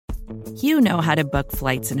You know how to book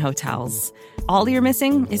flights and hotels. All you're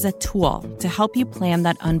missing is a tool to help you plan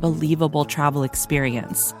that unbelievable travel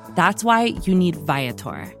experience. That's why you need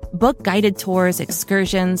Viator. Book guided tours,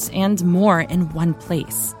 excursions, and more in one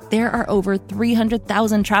place. There are over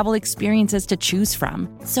 300,000 travel experiences to choose from,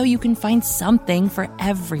 so you can find something for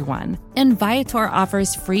everyone. And Viator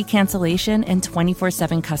offers free cancellation and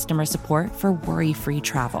 24/7 customer support for worry-free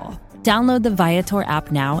travel. Download the Viator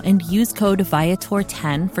app now and use code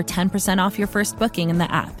Viator10 for 10% off your first booking in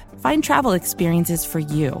the app. Find travel experiences for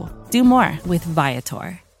you. Do more with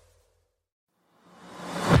Viator.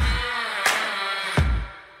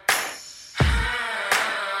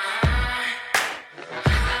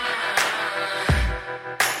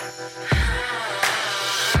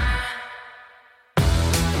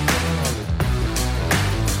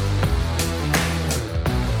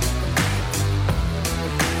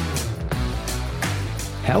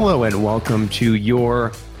 Hello and welcome to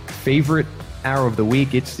your favorite hour of the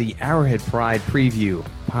week. It's the Arrowhead Pride Preview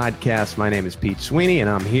Podcast. My name is Pete Sweeney, and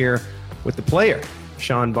I'm here with the player,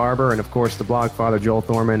 Shawn Barber, and of course the blog father, Joel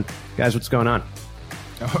Thorman. Guys, what's going on?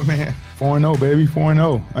 Oh, man. 4-0, baby.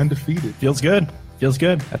 4-0. Undefeated. Feels good. Feels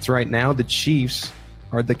good. That's right. Now the Chiefs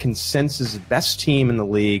are the consensus best team in the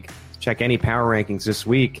league. Check any power rankings this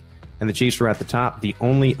week, and the Chiefs were at the top, the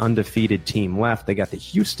only undefeated team left. They got the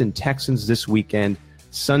Houston Texans this weekend.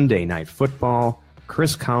 Sunday Night Football,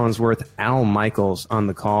 Chris Collinsworth, Al Michaels on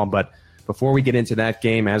the call. But before we get into that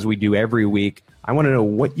game, as we do every week, I want to know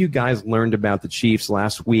what you guys learned about the Chiefs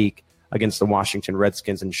last week against the Washington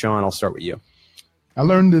Redskins. And Shawn, I'll start with you. I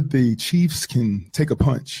learned that the Chiefs can take a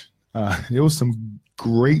punch. There was some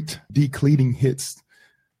great decleating hits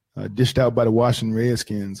dished out by the Washington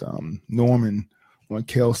Redskins. Norman on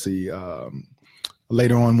Kelce.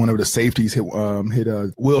 Later on, one of the safeties hit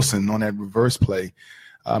Wilson on that reverse play.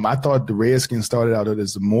 I thought the Redskins started out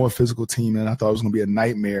as a more physical team, and I thought it was going to be a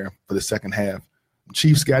nightmare for the second half.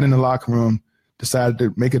 Chiefs got in the locker room, decided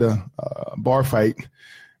to make it a bar fight,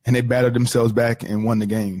 and they battered themselves back and won the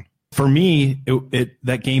game. For me,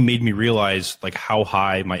 that game made me realize like how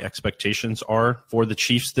high my expectations are for the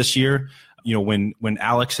Chiefs this year. You know, when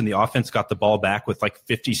Alex and the offense got the ball back with like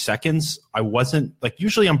 50 seconds, I wasn't like,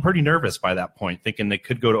 usually I'm pretty nervous by that point, thinking they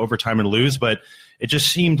could go to overtime and lose, but it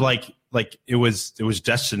just seemed like it was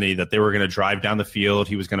destiny that they were going to drive down the field.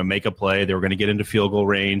 He was going to make a play. They were going to get into field goal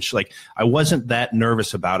range. Like, I wasn't that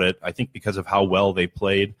nervous about it, I think, because of how well they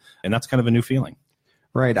played. And that's kind of a new feeling.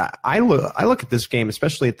 Right. I look at this game,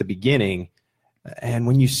 especially at the beginning, and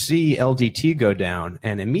when you see LDT go down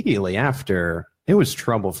and immediately after it was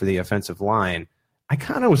trouble for the offensive line, I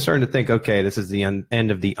kind of was starting to think, okay, this is the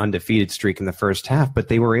end of the undefeated streak in the first half, but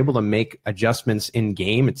they were able to make adjustments in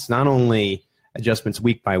game. It's not only adjustments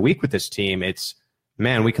week by week with this team, it's,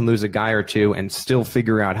 man, we can lose a guy or two and still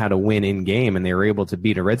figure out how to win in game, and they were able to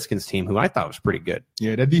beat a Redskins team who I thought was pretty good.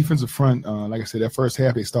 Yeah, that defensive front, like I said, that first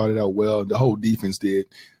half they started out well. The whole defense did.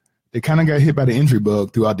 They kind of got hit by the injury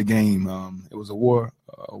bug throughout the game. It was a war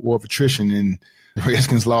of attrition, and the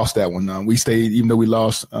Redskins lost that one. We stayed, even though we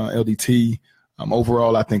lost LDT.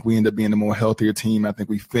 Overall, I think we ended up being a more healthier team. I think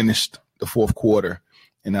we finished the fourth quarter,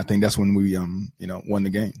 and I think that's when we, won the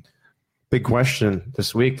game. Big question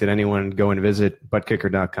this week. Did anyone go and visit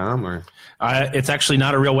buttkicker.com? Or it's actually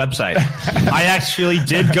not a real website. I actually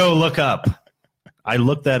did go look up. I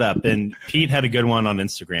looked that up, and Pete had a good one on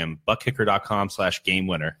Instagram,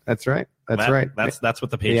 buttkicker.com/gamewinner. That's right. Right. That's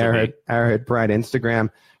what the page is. Arrowhead Pride Instagram.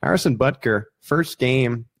 Harrison Butker, first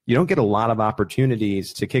game. You don't get a lot of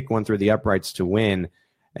opportunities to kick one through the uprights to win,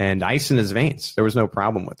 and ice in his veins. There was no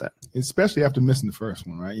problem with that. Especially after missing the first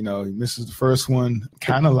one, right? He misses the first one,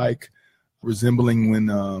 kind of like resembling when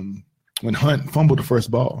Hunt fumbled the first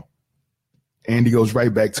ball. Andy goes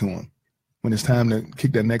right back to him. When it's time to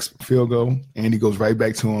kick that next field goal, Andy goes right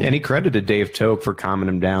back to him. And he credited Dave Tope for calming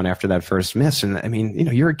him down after that first miss. And, I mean,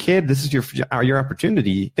 you're a kid. This is your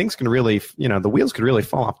opportunity. Things can really, the wheels could really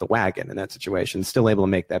fall off the wagon in that situation. Still able to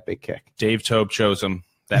make that big kick. Dave Tope chose him.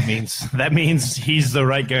 That means he's the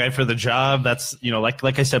right guy for the job. That's,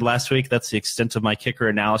 like I said last week, that's the extent of my kicker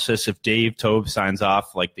analysis. If Dave Tope signs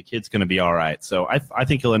off, like, the kid's going to be all right. So I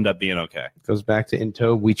think he'll end up being okay. Goes back to in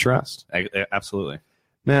Tope we trust. Absolutely.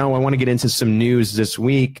 Now, I want to get into some news this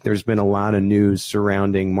week. There's been a lot of news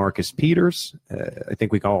surrounding Marcus Peters. I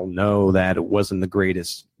think we all know that it wasn't the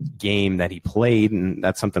greatest game that he played, and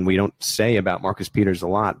that's something we don't say about Marcus Peters a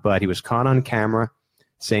lot, but he was caught on camera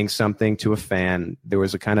saying something to a fan. There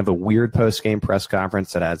was a kind of a weird post-game press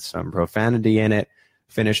conference that had some profanity in it,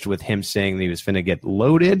 finished with him saying that he was going to get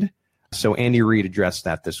loaded. So Andy Reid addressed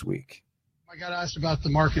that this week. I got asked about the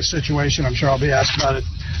Marcus situation. I'm sure I'll be asked about it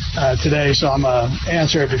today, so I'm going to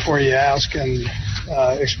answer it before you ask, and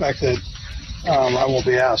expect that I won't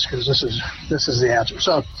be asked, because this is the answer.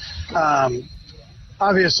 So,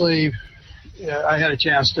 obviously, I had a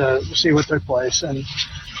chance to see what took place, and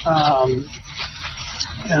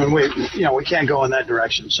we can't go in that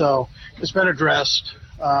direction. So it's been addressed.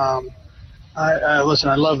 Listen,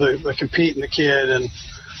 I love the compete in the kid, and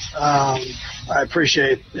I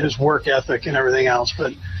appreciate his work ethic and everything else,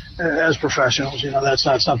 but as professionals, that's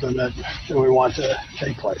not something that we want to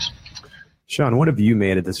take place. Shawn, what have you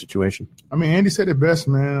made of this situation? I mean, Andy said it best,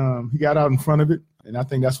 man. He got out in front of it, and I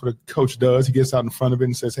think that's what a coach does. He gets out in front of it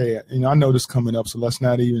and says, hey, I know this is coming up, so let's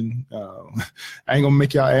not even I ain't going to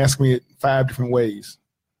make y'all ask me it 5 different ways.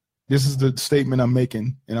 This is the statement I'm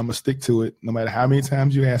making, and I'm going to stick to it no matter how many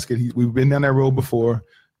times you ask it. We've been down that road before.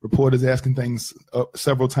 Reporters asking things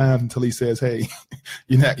several times until he says, hey,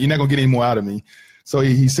 you're not going to get any more out of me. So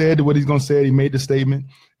he said what he's going to say. He made the statement.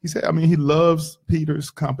 He said, he loves Peter's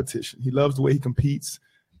competition. He loves the way he competes.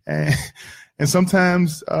 And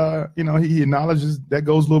sometimes, he acknowledges that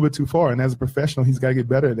goes a little bit too far. And as a professional, he's got to get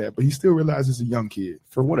better at that. But he still realizes he's a young kid.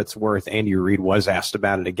 For what it's worth, Andy Reid was asked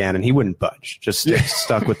about it again, and he wouldn't budge. Just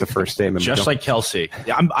stuck with the first statement. Just like Kelce.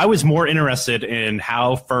 I was more interested in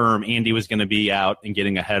how firm Andy was going to be out and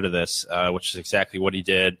getting ahead of this, which is exactly what he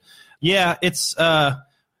did. Yeah, it's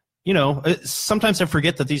sometimes I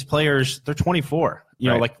forget that these players, they're 24.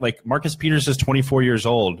 Like Marcus Peters is 24 years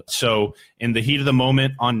old. So in the heat of the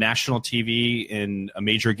moment on national TV in a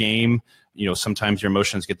major game, sometimes your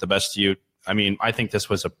emotions get the best of you. I mean, I think this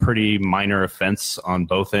was a pretty minor offense on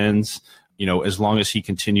both ends. As long as he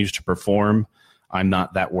continues to perform, I'm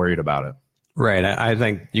not that worried about it. Right. I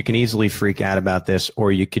think you can easily freak out about this,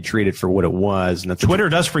 or you could treat it for what it was. And Twitter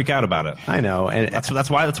does freak out about it. I know. And that's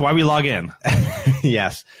why we log in.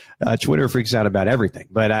 Yes. Twitter freaks out about everything.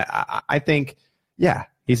 But I think, yeah,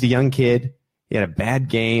 he's a young kid. He had a bad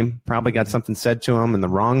game, probably got something said to him in the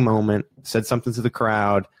wrong moment, said something to the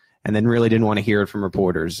crowd, and then really didn't want to hear it from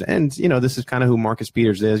reporters. And, this is kind of who Marcus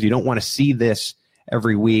Peters is. You don't want to see this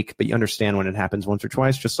every week, but you understand when it happens once or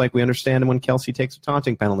twice, just like we understand when Kelce takes a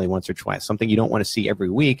taunting penalty once or twice, something you don't want to see every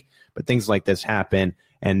week, but things like this happen.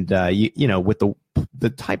 And, with the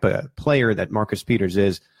type of player that Marcus Peters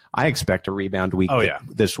is, I expect a rebound week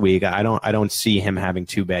this week. I don't see him having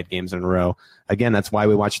 2 bad games in a row. Again, that's why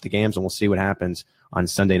we watch the games, and we'll see what happens on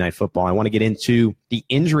Sunday Night Football. I want to get into the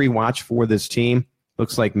injury watch for this team.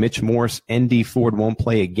 Looks like Mitch Morse and D Ford won't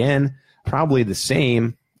play again. Probably the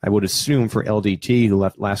same, I would assume, for LDT, who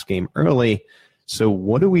left last game early. So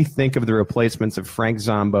what do we think of the replacements of Frank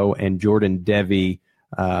Zombo and Jordan Devey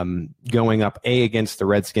going up A against the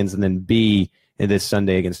Redskins and then B this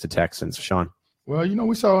Sunday against the Texans? Shawn? Well,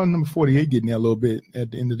 we saw number 48 getting there a little bit at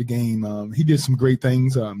the end of the game. He did some great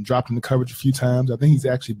things, dropped in the coverage a few times. I think he's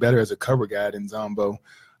actually better as a cover guy than Zombo.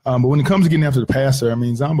 But when it comes to getting after the passer,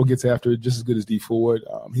 Zombo gets after it just as good as D Ford.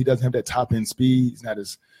 He doesn't have that top-end speed. He's not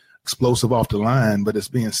as explosive off the line, but I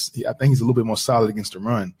think he's a little bit more solid against the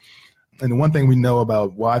run. And the one thing we know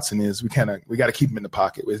about Watson is we got to keep him in the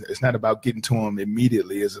pocket. It's not about getting to him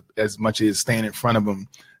immediately as much as staying in front of him.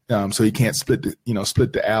 So he can't split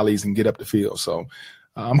the alleys and get up the field. So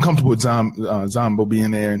I'm comfortable with Zombo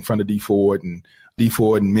being there in front of D Ford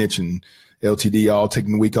and Mitch and LTD all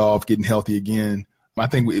taking the week off, getting healthy again. I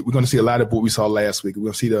think we're going to see a lot of what we saw last week. We're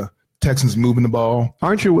going to see the Texans moving the ball.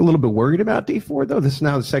 Aren't you a little bit worried about D Ford, though? This is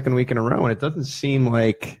now the second week in a row, and it doesn't seem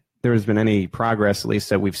like there has been any progress, at least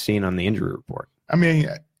that we've seen on the injury report.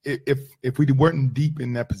 If we weren't deep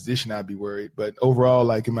in that position, I'd be worried. But overall,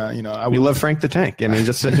 I would. You love Frank the Tank.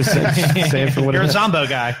 Just say it for what You're it is. a Zombo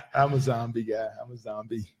guy. I'm a zombie guy. I'm a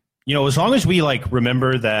zombie. As long as we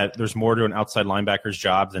remember that there's more to an outside linebacker's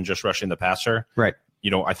job than just rushing the passer. Right.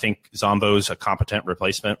 I think Zombo's a competent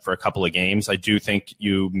replacement for a couple of games. I do think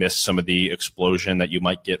you miss some of the explosion that you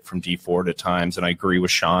might get from D Ford at times. And I agree with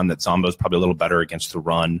Shawn that Zombo's probably a little better against the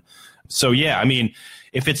run. So, yeah,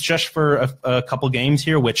 if it's just for a couple games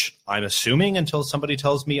here, which I'm assuming until somebody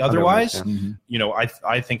tells me otherwise,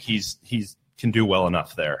 I think he's can do well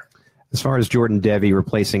enough there. As far as Jordan Devey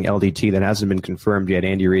replacing LDT, that hasn't been confirmed yet.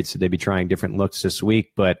 Andy Reid said they'd be trying different looks this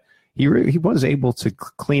week, but he was able to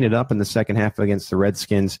clean it up in the second half against the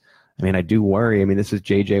Redskins. I do worry. This is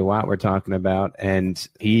J.J. Watt we're talking about, and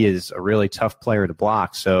he is a really tough player to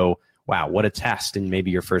block. So, wow, what a test in maybe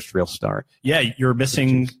your first real start. Yeah, you're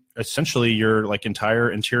missing essentially your entire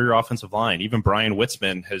interior offensive line. Even Brian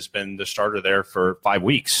Witzman has been the starter there for 5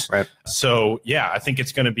 weeks. Right. So, yeah, I think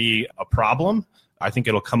it's going to be a problem. I think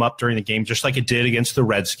it'll come up during the game, just like it did against the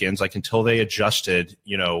Redskins. Like until they adjusted,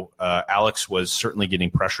 Alex was certainly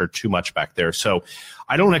getting pressured too much back there. So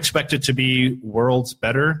I don't expect it to be worlds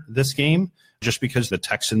better this game, just because the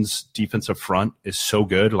Texans' defensive front is so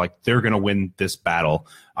good. Like they're going to win this battle.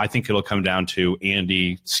 I think it'll come down to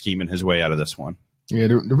Andy scheming his way out of this one. Yeah,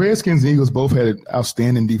 the Redskins and Eagles both had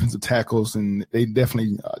outstanding defensive tackles, and they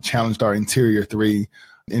definitely challenged our interior three.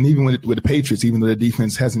 And even with the Patriots, even though their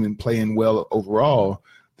defense hasn't been playing well overall,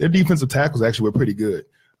 their defensive tackles actually were pretty good.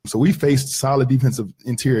 So we faced solid defensive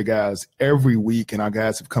interior guys every week, and our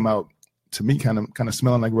guys have come out, to me, kind of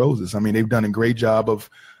smelling like roses. I mean, they've done a great job of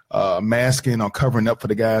masking or covering up for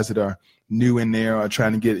the guys that are new in there or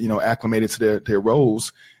trying to get, acclimated to their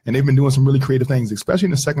roles. And they've been doing some really creative things, especially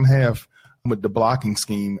in the second half with the blocking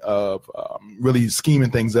scheme of really scheming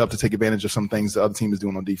things up to take advantage of some things the other team is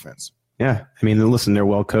doing on defense. Yeah, I mean, listen, they're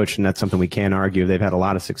well coached, and that's something we can't argue. They've had a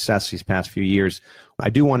lot of success these past few years.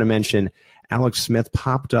 I do want to mention Alex Smith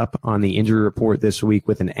popped up on the injury report this week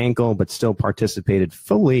with an ankle, but still participated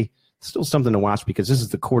fully. Still something to watch because this is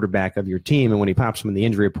the quarterback of your team, and when he pops him in the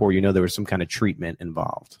injury report, there was some kind of treatment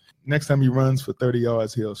involved. Next time he runs for 30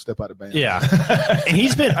 yards, he'll step out of bounds. Yeah, and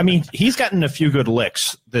he's gotten a few good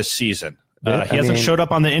licks this season. He hasn't showed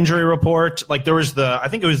up on the injury report. Like there was I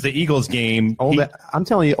think it was the Eagles game. I'm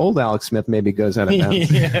telling you, old Alex Smith maybe goes out of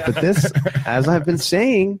bounds. Yeah. But this, as I've been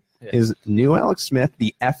saying, is new Alex Smith,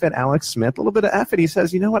 the F-it Alex Smith, a little bit of F-it. He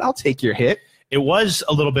says, you know what, I'll take your hit. It was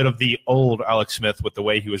a little bit of the old Alex Smith with the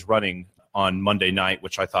way he was running on Monday night,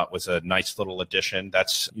 which I thought was a nice little addition.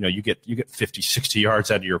 That's, you get 50, 60 yards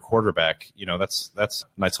out of your quarterback. That's a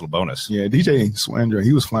nice little bonus. Yeah, DJ Swandra,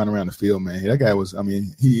 he was flying around the field, man. That guy was,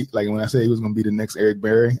 when I say he was going to be the next Eric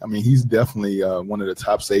Berry, he's definitely one of the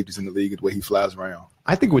top safeties in the league the way he flies around.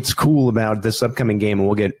 I think what's cool about this upcoming game, and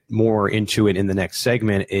we'll get more into it in the next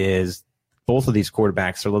segment, is both of these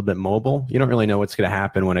quarterbacks are a little bit mobile. You don't really know what's going to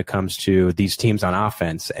happen when it comes to these teams on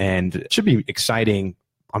offense, and it should be exciting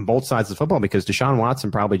on both sides of the football because Deshaun Watson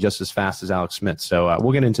probably just as fast as Alex Smith. So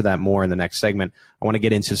we'll get into that more in the next segment. I want to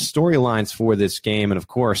get into storylines for this game. And, of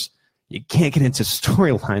course, you can't get into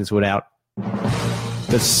storylines without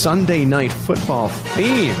the Sunday Night Football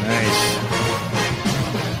theme. Nice.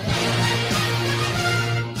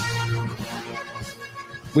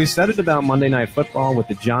 We said it about Monday Night Football with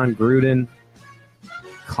the John Gruden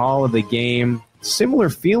call of the game. Similar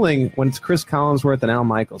feeling when it's Chris Collinsworth and Al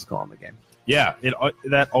Michaels calling the game. Yeah,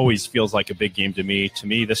 that always feels like a big game to me. To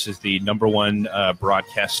me, this is the number one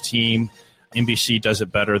broadcast team. NBC does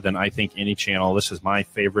it better than I think any channel. This is my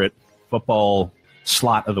favorite football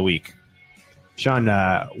slot of the week. Shawn,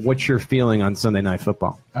 what's your feeling on Sunday Night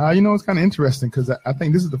Football? It's kind of interesting because I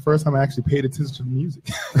think this is the first time I actually paid attention to the music.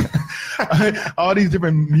 All these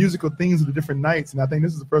different musical things of the different nights, and I think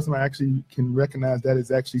this is the first time I actually can recognize that it's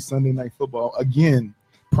actually Sunday Night Football. Again,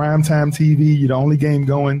 primetime TV, you're the only game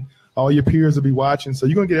going. All your peers will be watching, so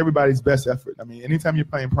you're going to get everybody's best effort. Anytime you're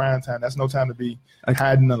playing prime time, that's no time to be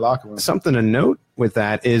hiding in the locker room. Something to note with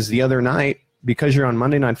that is the other night, because you're on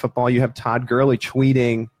Monday Night Football, you have Todd Gurley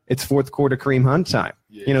tweeting, it's fourth quarter Kareem Hunt time.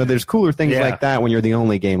 Yeah. There's cooler things like that when you're the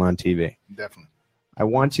only game on TV. Definitely. I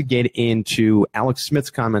want to get into Alex Smith's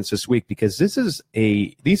comments this week because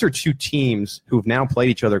these are two teams who've now played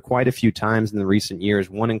each other quite a few times in the recent years.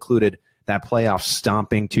 One included that playoff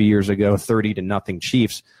stomping 2 years ago, 30-0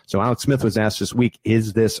 Chiefs. So Alex Smith was asked this week,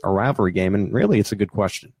 is this a rivalry game? And really, it's a good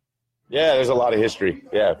question. Yeah, there's a lot of history.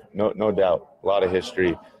 Yeah, no doubt. A lot of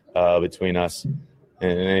history between us.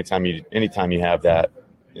 And anytime you have that,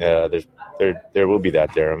 there will be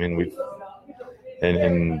that there.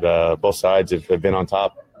 Both sides have been on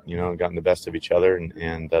top, gotten the best of each other.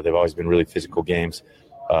 And they've always been really physical games,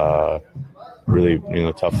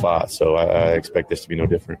 really, tough fought. So I expect this to be no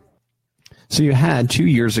different. So you had 2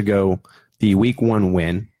 years ago the Week 1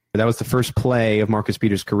 win. That was the first play of Marcus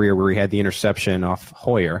Peters' career where he had the interception off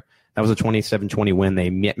Hoyer. That was a 27-20 win. They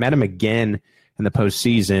met him again in the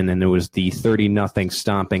postseason, and it was the 30-0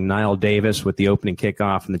 stomping. Niall Davis with the opening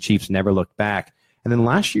kickoff, and the Chiefs never looked back. And then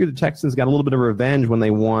last year, the Texans got a little bit of revenge when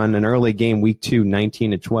they won an early game, Week 2,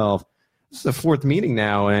 19-12. This is the fourth meeting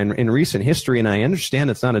now and in recent history, and I understand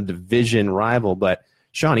it's not a division rival, but,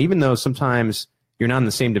 Shawn, even though sometimes you're not in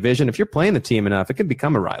the same division, if you're playing the team enough, it can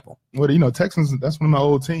become a rival. Well, Texans, that's one of my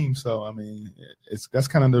old teams. So, that's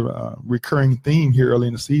kind of the recurring theme here early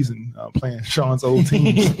in the season, playing Shawn's old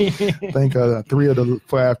teams. I think 3 of the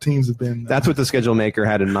 5 teams have been. That's what the schedule maker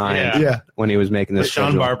had in mind when he was making this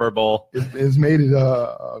Shawn Barber Bowl. It's made it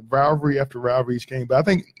a rivalry after rivalry each game. But I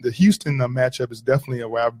think the Houston matchup is definitely a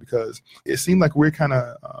rivalry because it seemed like we're kind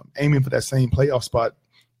of aiming for that same playoff spot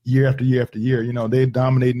year after year after year. They're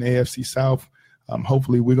dominating the AFC South.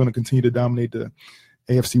 Hopefully we're going to continue to dominate the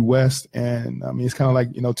AFC West. And, I mean, it's kind of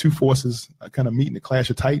like, two forces kind of meeting the clash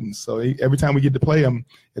of titans. So every time we get to play them,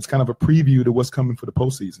 it's kind of a preview to what's coming for the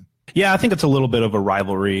postseason. Yeah, I think it's a little bit of a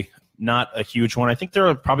rivalry, not a huge one. I think there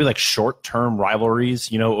are probably like short-term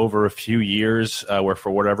rivalries, over a few years where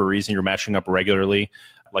for whatever reason you're matching up regularly.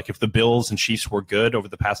 Like if the Bills and Chiefs were good over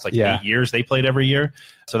the past 8 years, they played every year.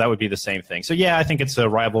 So that would be the same thing. So yeah, I think it's a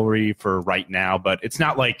rivalry for right now, but it's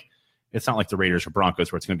not like the Raiders or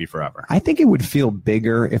Broncos where it's going to be forever. I think it would feel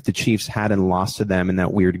bigger if the Chiefs hadn't lost to them in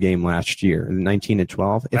that weird game last year,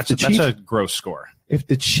 19-12. That's a gross score. If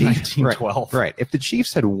the Chiefs 19-12. Right. If the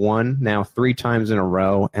Chiefs had won now 3 times in a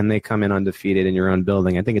row and they come in undefeated in your own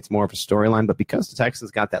building, I think it's more of a storyline. But because the Texans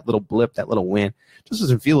got that little blip, that little win, it just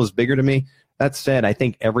doesn't feel as bigger to me. That said, I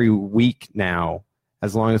think every week now,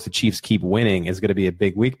 as long as the Chiefs keep winning, is going to be a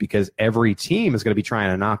big week because every team is going to be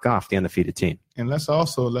trying to knock off the undefeated team. And let's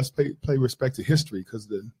pay respect to history because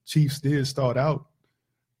the Chiefs did start out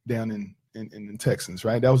down in Texans,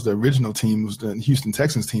 right? That was the original team, was the Houston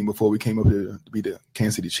Texans team before we came up here to be the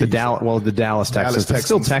Kansas City Chiefs. The Dallas Texans. It's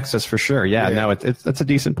still Texas for sure. Yeah. No, that's a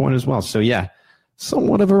decent point as well. So yeah,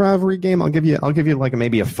 somewhat of a rivalry game. I'll give you like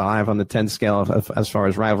maybe a 5 on the 10 scale as far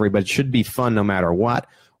as rivalry, but it should be fun no matter what.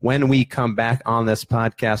 When we come back on this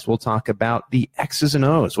podcast, we'll talk about the X's and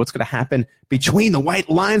O's. What's going to happen between the white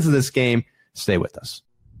lines of this game? Stay with us.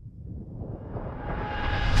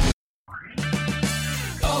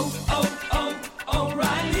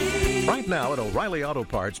 Right now at O'Reilly Auto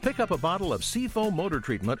Parts, pick up a bottle of Seafoam Motor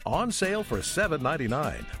Treatment on sale for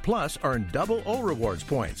 $7.99. Plus, earn double O Rewards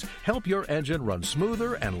points. Help your engine run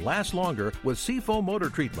smoother and last longer with Seafoam Motor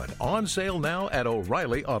Treatment on sale now at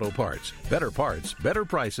O'Reilly Auto Parts. Better parts, better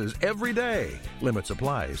prices every day. Limit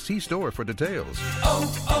supplies. See store for details.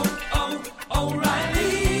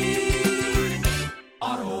 O'Reilly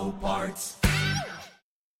Auto Parts.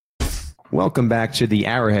 Welcome back to the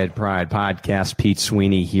Arrowhead Pride podcast. Pete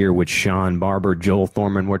Sweeney here with Shawn Barber, Joel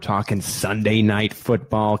Thorman. We're talking Sunday night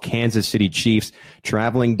football. Kansas City Chiefs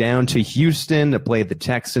traveling down to Houston to play the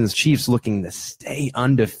Texans. Chiefs looking to stay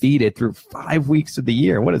undefeated through 5 weeks of the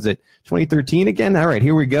year. What is it, 2013 again? All right,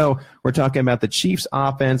 here we go. We're talking about the Chiefs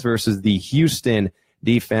offense versus the Houston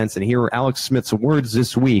defense. And here are Alex Smith's words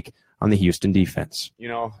this week on the Houston defense.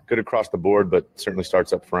 Good across the board, but certainly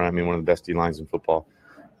starts up front. I mean, one of the best D-lines in football.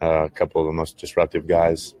 A couple of the most disruptive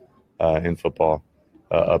guys in football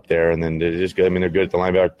up there. And then they're just good. I mean, they're good at the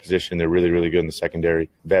linebacker position. They're really, really good in the secondary.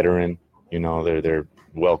 Veteran, they're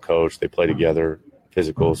well coached. They play together,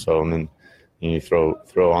 physical. So, and then you throw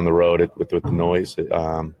on the road with the noise.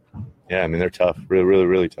 I mean, they're tough, really, really,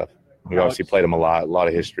 really tough. We obviously played them a lot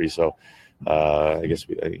of history. So I guess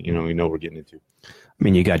we know what we're getting into. I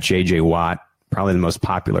mean, you got J.J. Watt, probably the most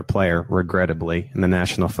popular player, regrettably, in the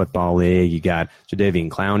National Football League. You got Jadeveon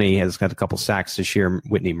Clowney, has got a couple sacks this year.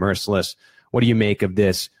 Whitney Merciless. What do you make of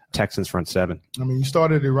this Texans front seven? I mean, you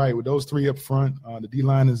started it right with those 3 up front. The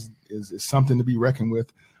D-line is something to be reckoned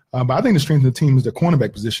with. But I think the strength of the team is the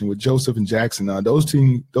cornerback position with Joseph and Jackson. Both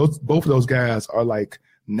of those guys are like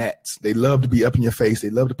gnats. They love to be up in your face. They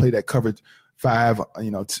love to play that coverage 5,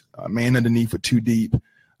 man underneath or 2 deep.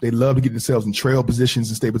 They love to get themselves in trail positions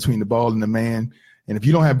and stay between the ball and the man. And if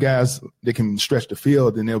you don't have guys that can stretch the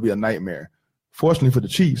field, then it'll be a nightmare. Fortunately for the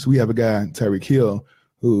Chiefs, we have a guy, Tyreek Hill,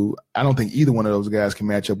 who I don't think either one of those guys can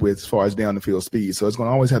match up with as far as down the field speed. So it's going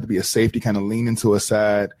to always have to be a safety, kind of lean into a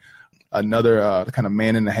side, another kind of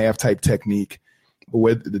man in the half type technique. But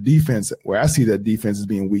where I see that defense as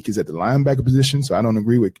being weak is at the linebacker position. So I don't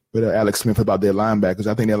agree with Alex Smith about their linebackers.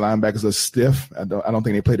 I think their linebackers are stiff. I don't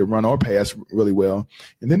think they play the run or pass really well.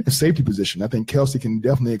 And then the safety position, I think Kelce can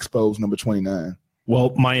definitely expose number 29.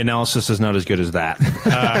 Well, my analysis is not as good as that.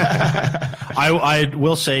 I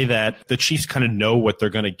will say that the Chiefs kind of know what they're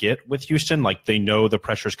going to get with Houston. Like, they know the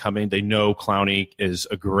pressure's coming. They know Clowney is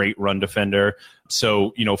a great run defender.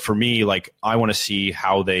 So, for me, I want to see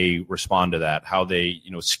how they respond to that, how they,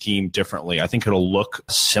 scheme differently. I think it'll look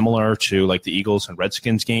similar to the Eagles and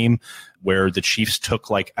Redskins game, where the Chiefs took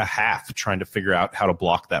a half trying to figure out how to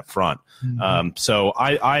block that front. Mm-hmm. So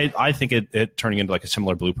I think it turning into a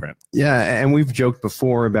similar blueprint. Yeah, and we've joked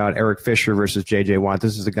before about Eric Fisher versus J.J. Watt.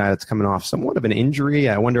 This is a guy that's coming off somewhat of an injury.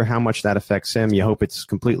 I wonder how much that affects him. You hope it's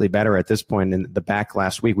completely better at this point. In the back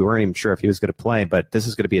last week, we weren't even sure if he was going to play, but this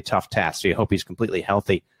is going to be a tough task, so you hope he's completely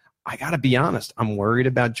healthy. I got to be honest, I'm worried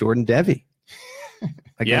about Jordan Devey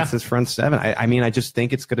against this front seven. I mean, I just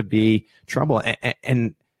think it's going to be trouble.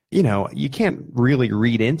 And you can't really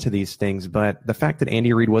read into these things, but the fact that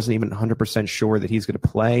Andy Reid wasn't even 100% sure that he's going to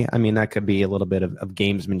play, I mean, that could be a little bit of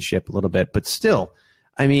gamesmanship, a little bit. But still,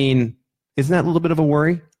 I mean, isn't that a little bit of a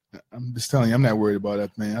worry? I'm just telling you, I'm not worried about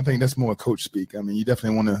that, man. I think that's more coach speak. I mean, you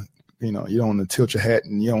definitely want to, you don't want to tilt your hat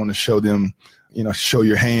and you don't want to show them, show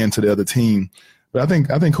your hand to the other team. But I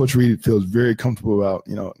think Coach Reid feels very comfortable about,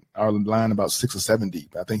 our line about 6 or 7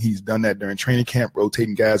 deep. I think he's done that during training camp,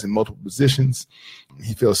 rotating guys in multiple positions.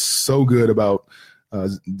 He feels so good about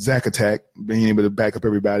Zach attack, being able to back up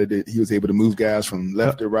everybody. That he was able to move guys from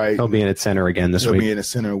left to right. He'll be in at center again this week. He'll be in at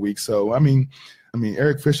center a week. So, I mean,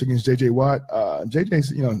 Eric Fisher against J.J. Watt.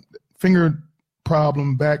 J.J.'s, finger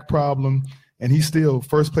problem, back problem, and he's still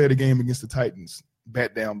first play of the game against the Titans,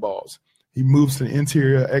 bat down balls. He moves to the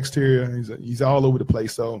interior, exterior. He's all over the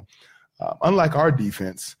place. So, unlike our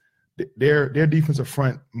defense, their defensive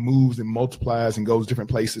front moves and multiplies and goes different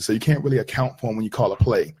places. So you can't really account for them when you call a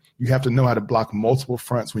play. You have to know how to block multiple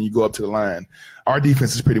fronts when you go up to the line. Our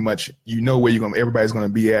defense is pretty much, where everybody's going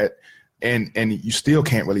to be at, and you still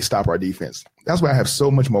can't really stop our defense. That's why I have so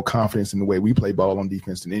much more confidence in the way we play ball on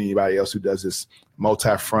defense than anybody else who does this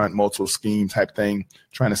multi-front, multiple scheme type thing,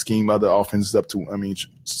 trying to scheme other offenses up to,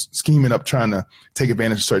 scheming up, trying to take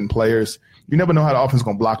advantage of certain players. You never know how the offense is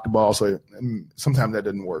going to block the ball, so sometimes that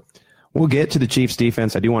doesn't work. We'll get to the Chiefs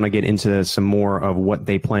defense. I do want to get into some more of what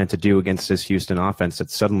they plan to do against this Houston offense.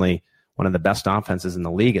 It's suddenly one of the best offenses in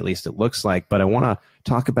the league, at least it looks like. But I want to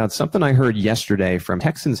talk about something I heard yesterday from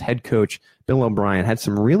Texans head coach Bill O Brien. Had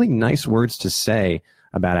some really nice words to say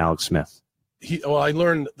about Alex Smith.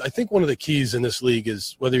 I think one of the keys in this league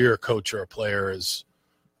is, whether you're a coach or a player, is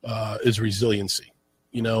resiliency,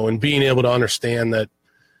 and being able to understand that,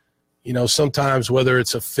 sometimes whether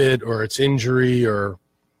it's a fit or it's injury or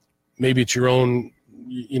maybe it's your own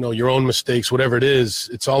mistakes, whatever it is,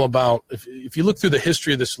 it's all about, if you look through the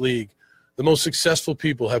history of this league, the most successful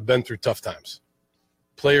people have been through tough times,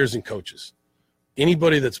 players and coaches.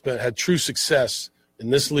 Anybody that's had true success in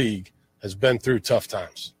this league has been through tough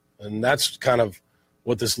times. And that's kind of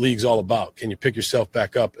what this league's all about. Can you pick yourself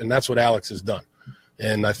back up? And that's what Alex has done.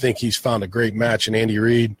 And I think he's found a great match in Andy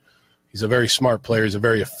Reid. He's a very smart player. He's a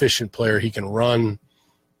very efficient player. He can run.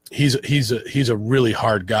 He's a really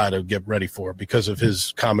hard guy to get ready for because of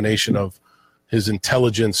his combination of his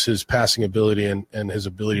intelligence, his passing ability, and his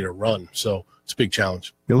ability to run. So it's a big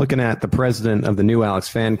challenge. You're looking at the president of the New Alex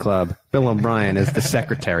fan club. Bill O Brien is the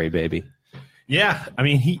secretary, baby. Yeah,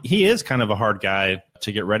 he is kind of a hard guy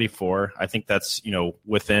to get ready for. I think that's,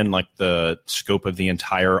 within like the scope of the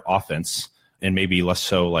entire offense, and maybe less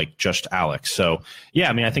so like just Alex. So,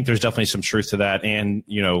 yeah, I think there's definitely some truth to that. And,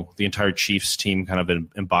 the entire Chiefs team kind of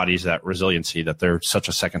embodies that resiliency, that they're such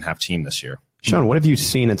a second half team this year. Shawn, what have you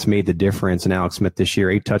seen that's made the difference in Alex Smith this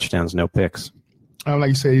year? 8 touchdowns, no picks. Like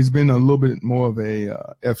you say, he's been a little bit more of a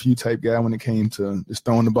FU type guy when it came to just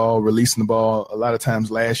throwing the ball, releasing the ball. A lot of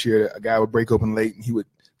times last year, a guy would break open late and he would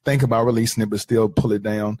think about releasing it but still pull it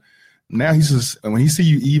down. Now he's just, when he see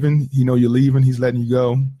you even, you're leaving, he's letting you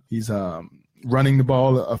go. He's running the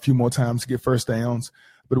ball a few more times to get first downs.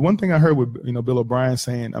 But one thing I heard with Bill O Brien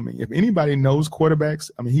saying, if anybody knows quarterbacks,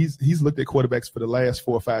 he's looked at quarterbacks for the last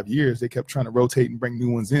 4 or 5 years. They kept trying to rotate and bring new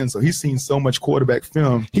ones in. So he's seen so much quarterback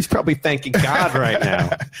film. He's probably thanking God right now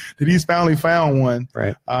that he's finally found one.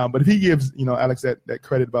 Right. But if he gives Alex that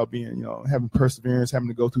credit about being having perseverance, having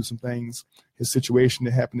to go through some things, his situation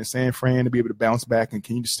that happened in San Fran, to be able to bounce back and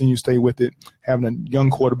continue to stay with it, having a young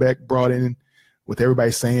quarterback brought in with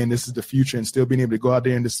everybody saying this is the future, and still being able to go out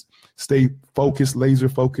there and just stay focused, laser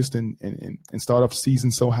focused, and start off the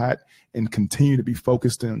season so hot and continue to be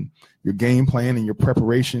focused on your game plan and your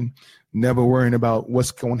preparation, never worrying about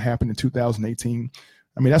what's going to happen in 2018.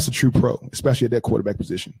 That's a true pro, especially at that quarterback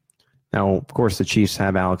position. Now, of course, the Chiefs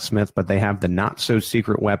have Alex Smith, but they have the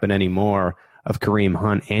not-so-secret weapon anymore of Kareem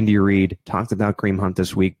Hunt. Andy Reid talked about Kareem Hunt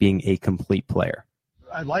this week being a complete player.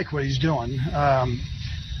 I like what he's doing.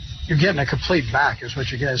 You're getting a complete back is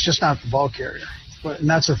what you get. It's just not the ball carrier. And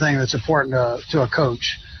that's the thing that's important to a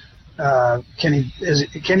coach. Can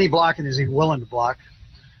he block, and is he willing to block?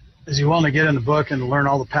 Is he willing to get in the book and learn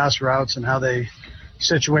all the pass routes and how they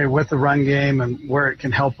situate with the run game and where it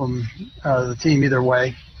can help them, the team either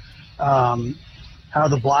way? How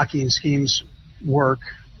the blocking schemes work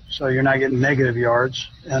so you're not getting negative yards.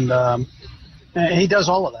 And he does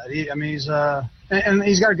all of that.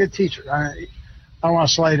 He's got a good teacher. I don't want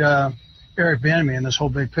to slight Eric Bieniemy in this whole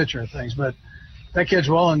big picture of things, but that kid's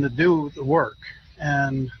willing to do the work,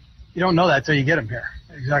 and you don't know that till you get him here,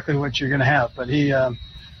 exactly what you're going to have. But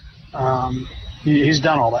he's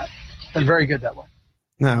done all that. Been very good that way.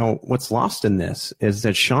 Now, what's lost in this is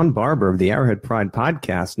that Shawn Barber of the Arrowhead Pride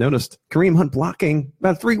podcast noticed Kareem Hunt blocking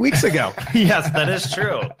about 3 weeks ago. Yes, that is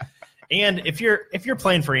true. And if you're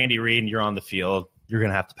playing for Andy Reid and you're on the field, you're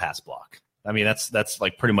going to have to pass block. That's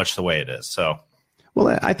like pretty much the way it is. So.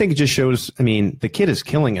 Well, I think it just shows, I mean, the kid is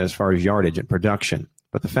killing it as far as yardage and production.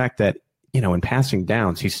 But the fact that, in passing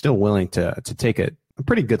downs, he's still willing to take a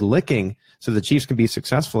pretty good licking so the Chiefs can be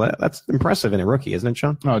successful. That's impressive in a rookie, isn't it,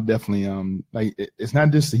 Shawn? Oh, definitely. It's not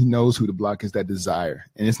just that he knows who to block, it's that desire.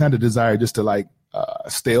 And it's not a desire just to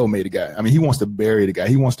stalemate a guy. I mean, he wants to bury the guy.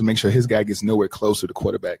 He wants to make sure his guy gets nowhere closer to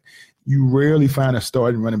quarterback. You rarely find a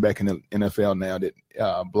starting running back in the NFL now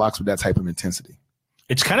that blocks with that type of intensity.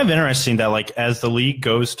 It's kind of interesting that, as the league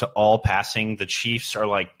goes to all passing, the Chiefs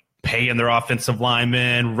are, paying their offensive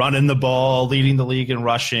linemen, running the ball, leading the league in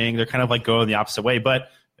rushing. They're kind of, going the opposite way, but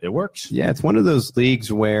it works. Yeah, it's one of those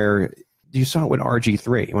leagues where you saw it with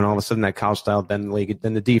RG3, when all of a sudden that college style, then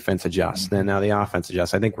the defense adjusts, then now the offense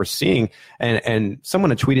adjusts. I think we're seeing, and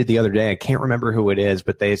someone had tweeted the other day, I can't remember who it is,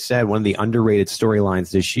 but they said one of the underrated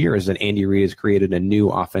storylines this year is that Andy Reid has created a new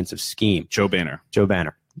offensive scheme. Joe Banner.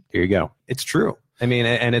 There you go. It's true. I mean,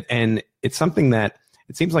 and it's something that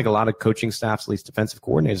it seems like a lot of coaching staffs, at least defensive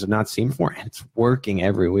coordinators, have not seen before, and it's working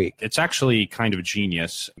every week. It's actually kind of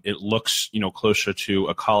genius. It looks, closer to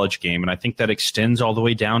a college game, and I think that extends all the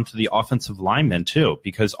way down to the offensive linemen too,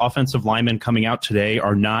 because offensive linemen coming out today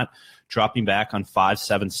are not dropping back on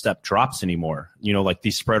 5-7 step drops anymore.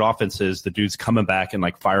 These spread offenses, the dude's coming back and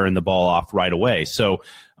firing the ball off right away. So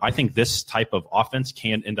I think this type of offense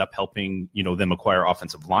can end up helping, them acquire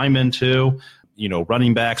offensive linemen too.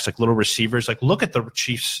 Running backs, little receivers. Look at the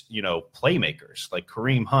Chiefs, playmakers like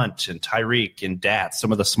Kareem Hunt and Tyreek and Dat,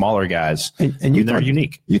 some of the smaller guys. And they're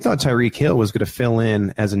unique. You thought Tyreek Hill was going to fill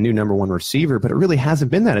in as a new number one receiver, but it really hasn't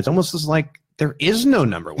been that. It's almost like there is no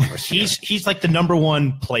number one receiver. He's like the number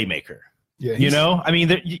one playmaker. Yeah, I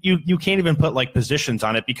mean, you can't even put positions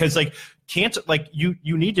on it because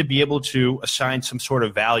you need to be able to assign some sort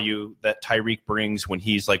of value that Tyreek brings when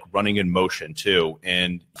he's running in motion too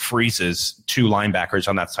and freezes two linebackers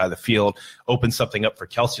on that side of the field, opens something up for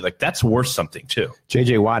Kelce. That's worth something too.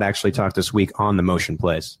 J.J. Watt actually talked this week on the motion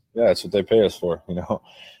plays. Yeah, that's what they pay us for.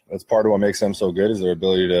 That's part of what makes them so good is their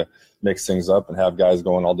ability to mix things up and have guys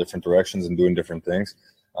going all different directions and doing different things.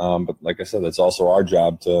 But like I said, that's also our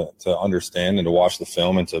job to understand and to watch the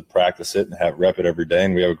film and to practice it and rep it every day.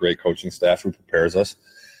 And we have a great coaching staff who prepares us.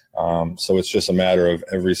 So it's just a matter of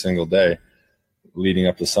every single day leading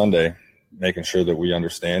up to Sunday, making sure that we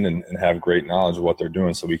understand and have great knowledge of what they're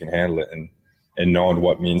doing so we can handle it and knowing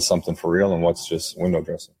what means something for real and what's just window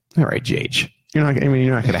dressing. All right, Jage, you're not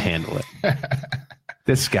going to handle it.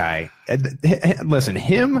 This guy, listen,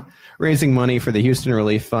 him raising money for the Houston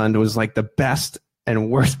Relief Fund was the best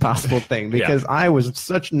and worst possible thing because I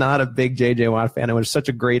was not a big J.J. Watt fan. It was such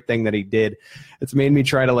a great thing that he did. It's made me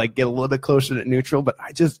try to get a little bit closer to neutral, but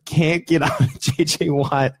I just can't get on the J.J.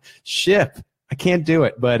 Watt ship. I can't do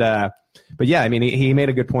it. But yeah, I mean, he made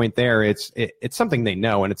a good point there. It's something they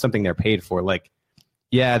know and it's something they're paid for.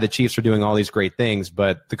 The Chiefs are doing all these great things,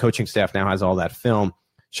 but the coaching staff now has all that film.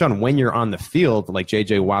 Shawn, when you're on the field, like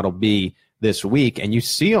J.J. Watt will be this week, and you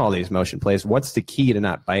see all these motion plays, what's the key to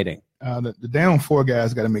not biting? The down four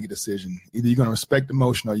guys got to make a decision. Either you're going to respect the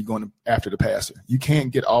motion or you're going after the passer. You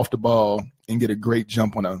can't get off the ball and get a great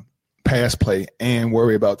jump on a pass play and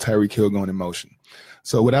worry about Tyreek Hill going in motion.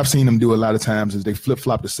 So what I've seen them do a lot of times is they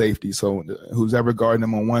flip-flop the safety. So who's ever guarding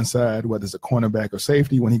them on one side, whether it's a cornerback or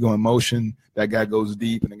safety, when he go in motion, that guy goes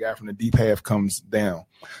deep and the guy from the deep half comes down.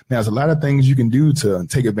 Now, there's a lot of things you can do to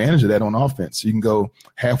take advantage of that on offense. You can go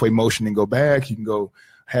halfway motion and go back. You can go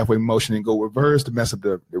halfway motion and go reverse to mess up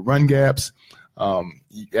the run gaps.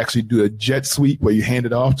 You actually do a jet sweep where you hand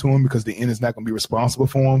it off to them because the end is not going to be responsible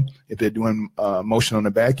for them if they're doing motion on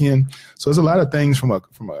the back end. So there's a lot of things from a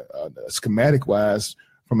schematic wise,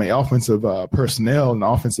 from an offensive personnel and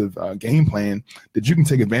offensive game plan that you can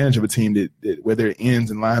take advantage of a team that where their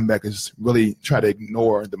ends and linebackers really try to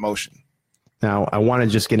ignore the motion. Now, I want to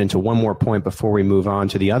just get into one more point before we move on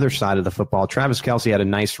to the other side of the football. Travis Kelce had a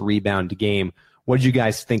nice rebound game. What did you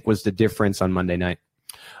guys think was the difference on Monday night?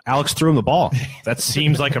 Alex threw him the ball. That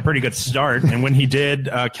seems like a pretty good start. And when he did,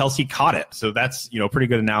 Kelce caught it. So that's, pretty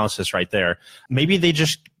good analysis right there. Maybe they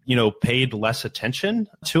just, paid less attention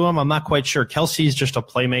to him. I'm not quite sure. Kelce's just a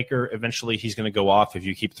playmaker. Eventually he's going to go off if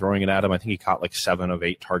you keep throwing it at him. I think he caught 7 of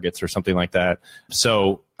 8 targets or something like that.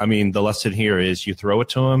 So, the lesson here is you throw it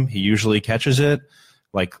to him. He usually catches it.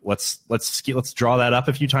 Let's draw that up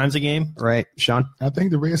a few times a game. Right. Shawn? I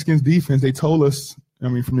think the Redskins defense, they told us,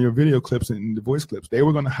 from your video clips and the voice clips, they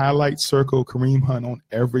were going to highlight, circle Kareem Hunt on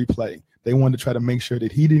every play. They wanted to try to make sure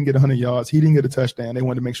that he didn't get 100 yards, he didn't get a touchdown. They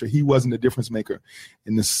wanted to make sure he wasn't the difference maker.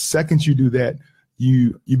 And the second you do that,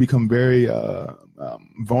 you become very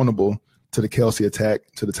vulnerable to the Kelce attack,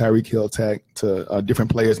 to the Tyreek Hill attack, to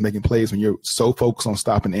different players making plays when you're so focused on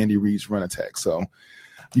stopping Andy Reid's run attack. So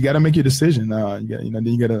you got to make your decision. Then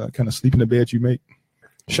you got to kind of sleep in the bed you make.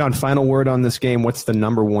 Shawn, final word on this game. What's the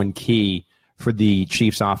number one key for the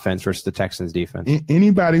Chiefs offense versus the Texans defense?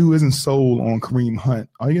 Anybody who isn't sold on Kareem Hunt,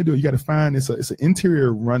 all you got to do, you got to find it's an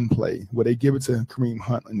interior run play where they give it to Kareem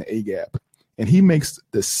Hunt in the A-gap. And he makes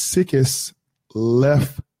the sickest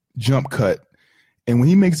left jump cut. And when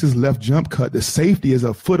he makes his left jump cut, the safety is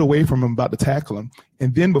a foot away from him about to tackle him.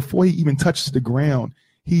 And then before he even touches the ground,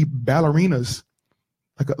 he ballerinas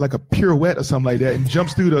like a pirouette or something like that and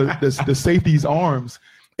jumps through the safety's arms.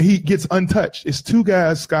 He gets untouched. It's two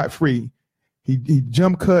guys scot-free. He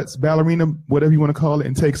jump cuts, ballerina, whatever you want to call it,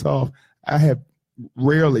 and takes off. I have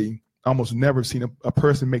rarely, almost never seen a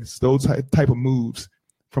person make those type of moves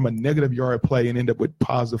from a negative yard play and end up with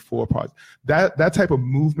positive 4 parts. That type of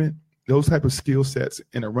movement, those type of skill sets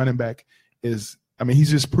in a running back is, I mean,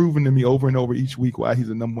 he's just proven to me over and over each week why he's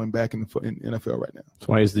the number one back in NFL right now. That's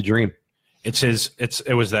why he's the dream.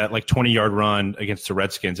 It was that like 20-yard run against the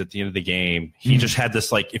Redskins at the end of the game. He just had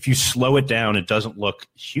this, like, if you slow it down, it doesn't look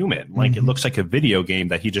human. Like it looks like a video game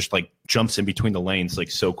that he just like jumps in between the lanes like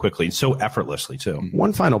so quickly and so effortlessly too.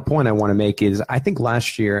 One final point I want to make is I think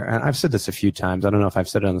last year, and I've said this a few times, I don't know if I've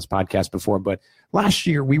said it on this podcast before, but last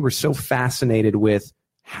year we were so fascinated with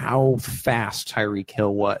how fast Tyreek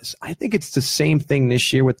Hill was. I think it's the same thing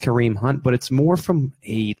this year with Kareem Hunt, but it's more from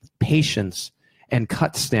a patience and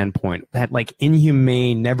cut standpoint, that like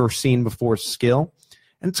inhumane, never seen before skill.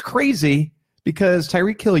 And it's crazy because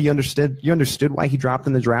Tyreek Hill, you understood why he dropped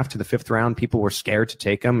in the draft to the 5th round. People were scared to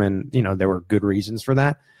take him, and there were good reasons for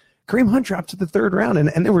that. Kareem Hunt dropped to the 3rd round,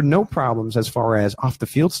 and there were no problems as far as off the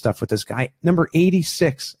field stuff with this guy. Number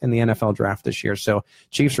 86 in the NFL draft this year. So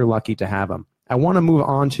Chiefs are lucky to have him. I want to move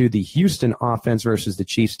on to the Houston offense versus the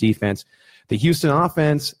Chiefs defense. The Houston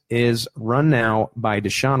offense is run now by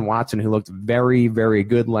Deshaun Watson, who looked very, very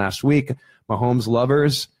good last week. Mahomes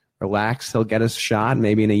lovers, relax. He'll get a shot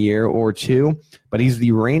maybe in a year or two. But he's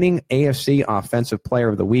the reigning AFC Offensive Player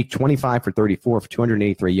of the Week, 25 for 34 for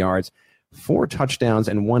 283 yards, 4 touchdowns,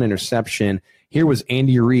 and 1 interception. Here was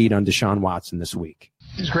Andy Reid on Deshaun Watson this week.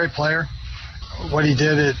 He's a great player. What he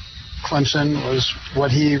did at Clemson was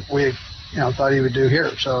what we thought he would do here.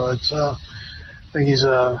 So it's I think he's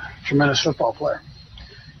a tremendous football player.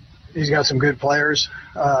 He's got some good players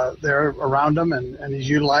there around him, and he's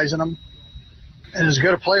utilizing them. And as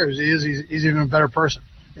good a player as he is, he's even a better person.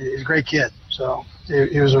 He's a great kid. So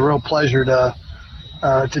it was a real pleasure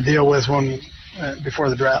to deal with before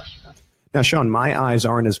the draft. Now, Shawn, my eyes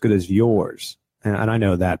aren't as good as yours, and I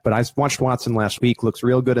know that. But I watched Watson last week, looks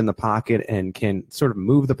real good in the pocket and can sort of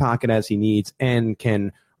move the pocket as he needs and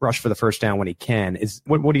can rush for the first down when he can.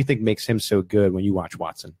 What do you think makes him so good when you watch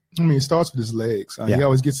Watson? I mean, it starts with his legs. He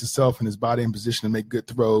always gets himself and his body in position to make good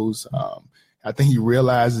throws. I think he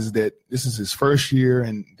realizes that this is his first year,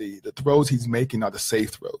 and the throws he's making are the safe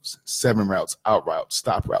throws, 7 routes, out routes,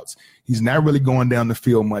 stop routes. He's not really going down the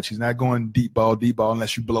field much. He's not going deep ball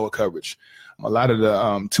unless you blow a coverage. A lot of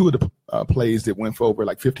the 2 of the plays that went for over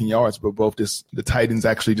like 15 yards, but both the Titans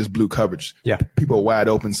actually just blew coverage. Yeah, people are wide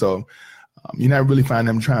open, so you're not really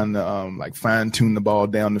finding them trying to fine tune the ball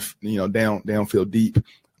downfield deep.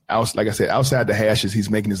 Like I said, outside the hashes, he's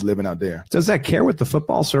making his living out there. Does that care with the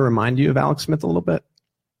football sort of remind you of Alex Smith a little bit?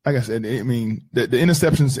 Like I said, I mean, the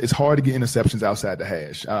interceptions, it's hard to get interceptions outside the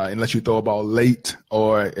hash unless you throw a ball late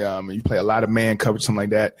or you play a lot of man coverage, something like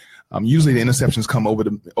that. Usually the interceptions come over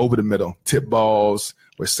the middle, tip balls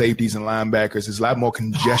where safeties and linebackers. There's a lot more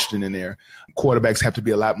congestion in there. Quarterbacks have to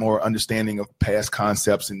be a lot more understanding of pass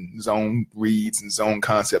concepts and zone reads and zone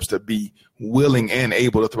concepts to be willing and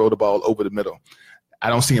able to throw the ball over the middle. I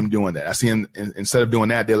don't see him doing that. I see him, instead of doing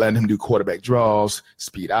that, they're letting him do quarterback draws,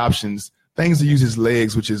 speed options, things to use his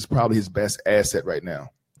legs, which is probably his best asset right now.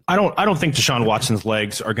 I don't think Deshaun Watson's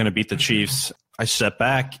legs are going to beat the Chiefs. I step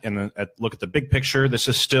back and look at the big picture. This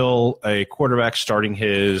is still a quarterback starting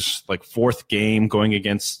his 4th game going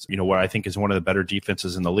against, what I think is one of the better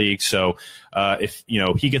defenses in the league. So if,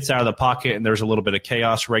 he gets out of the pocket and there's a little bit of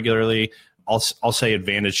chaos regularly, I'll say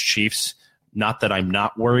advantage Chiefs. Not that I'm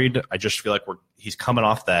not worried. I just feel like he's coming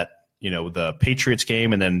off that, the Patriots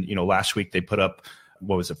game. And then, last week they put up,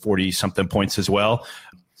 40-something points as well.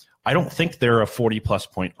 I don't think they're a 40-plus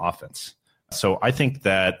point offense. So I think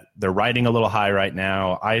that they're riding a little high right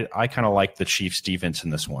now. I kind of like the Chiefs defense in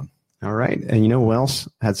this one. All right. And you know who else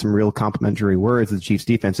had some real complimentary words? The Chiefs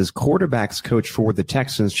defense's quarterbacks coach for the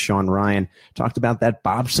Texans, Shawn Ryan, talked about that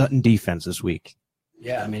Bob Sutton defense this week.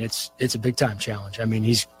 Yeah, I mean, it's a big-time challenge. I mean,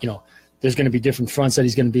 he's, there's going to be different fronts that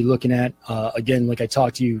he's going to be looking at. Again, like I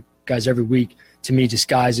talked to you guys every week. To me,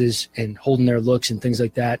 disguises and holding their looks and things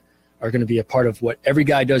like that are going to be a part of what every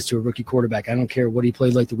guy does to a rookie quarterback. I don't care what he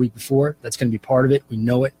played like the week before. That's going to be part of it. We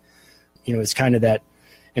know it. It's kind of that,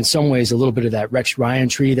 in some ways, a little bit of that Rex Ryan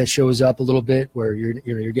tree that shows up a little bit, where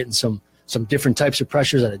you're getting some different types of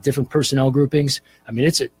pressures out of different personnel groupings. I mean,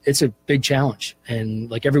 it's a big challenge, and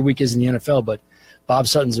like every week is in the NFL. But Bob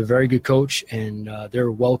Sutton's a very good coach, and they're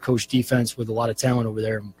a well-coached defense with a lot of talent over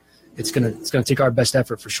there. It's gonna take our best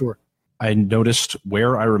effort for sure. I noticed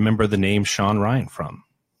where I remember the name Shawn Ryan from.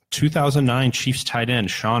 2009 Chiefs tight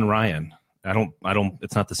end Shawn Ryan. I don't.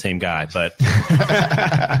 It's not the same guy, but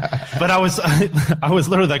but I was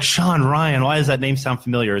literally like, Shawn Ryan. Why does that name sound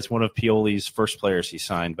familiar? It's one of Pioli's first players he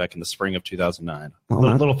signed back in the spring of 2009.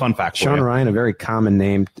 Well, little fun fact. Shawn Ryan, a very common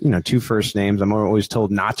name. 2 first names. I'm always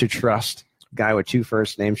told not to trust a guy with 2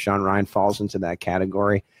 first names. Shawn Ryan falls into that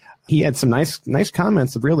category. He had some nice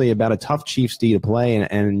comments really about a tough Chiefs D to play,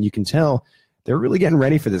 and you can tell they're really getting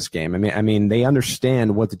ready for this game. I mean, they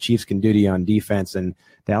understand what the Chiefs can do to you on defense, and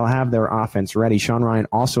they'll have their offense ready. Shawn Ryan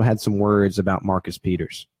also had some words about Marcus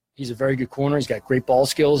Peters. He's a very good corner. He's got great ball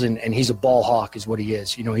skills, and he's a ball hawk is what he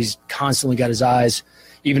is. He's constantly got his eyes,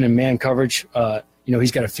 even in man coverage.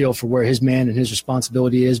 He's got a feel for where his man and his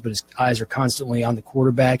responsibility is, but his eyes are constantly on the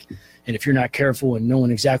quarterback. And if you're not careful and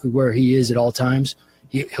knowing exactly where he is at all times,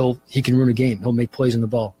 he can ruin a game. He'll make plays on the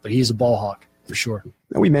ball, but he is a ball hawk for sure.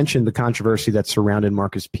 We mentioned the controversy that surrounded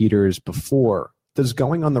Marcus Peters before. Does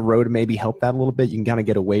going on the road maybe help that a little bit? You can kind of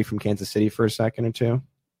get away from Kansas City for a second or two?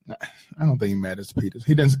 I don't think he matters to Peters.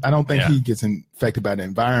 He doesn't. I don't think he gets affected by the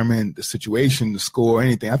environment, the situation, the score,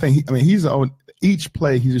 anything. I think he's on each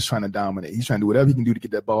play. He's just trying to dominate. He's trying to do whatever he can do to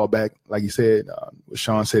get that ball back. Like you said, what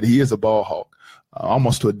Shawn said, he is a ball hawk.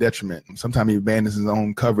 Almost to a detriment. Sometimes he abandons his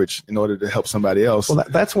own coverage in order to help somebody else. Well,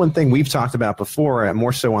 that's one thing we've talked about before,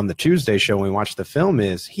 more so on the Tuesday show when we watched the film,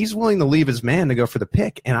 is he's willing to leave his man to go for the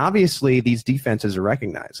pick. And obviously these defenses are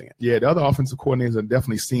recognizing it. Yeah, the other offensive coordinators are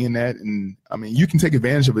definitely seeing that. And, you can take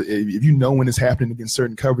advantage of it if you know when it's happening against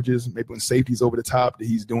certain coverages, maybe when safety's over the top, that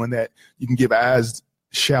he's doing that. You can give eyes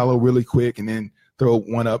shallow really quick and then throw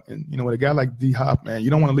one up. And, with a guy like D-Hop, man, you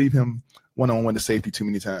don't want to leave him one-on-one to safety too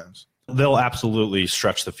many times. They'll absolutely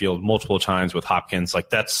stretch the field multiple times with Hopkins. Like,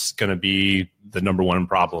 that's going to be the number one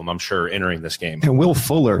problem, I'm sure, entering this game. And Will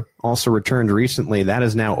Fuller also returned recently. That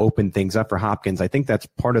has now opened things up for Hopkins. I think that's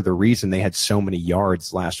part of the reason they had so many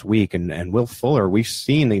yards last week. And Will Fuller, we've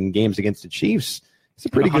seen in games against the Chiefs, he's a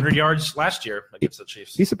pretty 100 good yards last year against the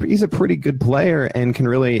Chiefs. He's a pretty good player and can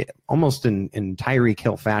really, almost in Tyreek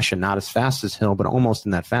Hill fashion, not as fast as Hill, but almost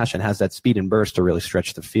in that fashion, has that speed and burst to really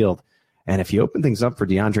stretch the field. And if you open things up for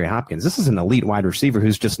DeAndre Hopkins, this is an elite wide receiver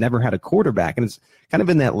who's just never had a quarterback. And it's kind of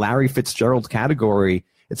in that Larry Fitzgerald category.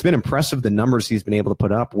 It's been impressive, the numbers he's been able to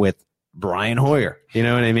put up with Brian Hoyer. You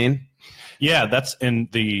know what I mean? Yeah, that's in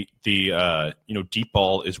the deep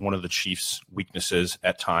ball is one of the Chiefs' weaknesses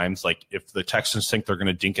at times. Like, if the Texans think they're going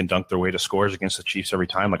to dink and dunk their way to scores against the Chiefs every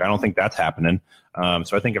time, like, I don't think that's happening.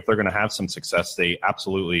 So I think if they're going to have some success, they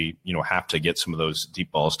absolutely have to get some of those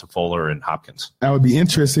deep balls to Fuller and Hopkins. I would be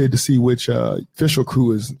interested to see which official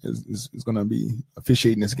crew is going to be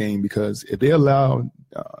officiating this game, because if they allow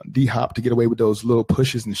D-Hop to get away with those little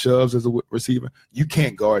pushes and shoves as a receiver, you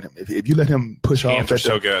can't guard him. If you let him push off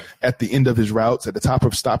at the end of his routes, at the top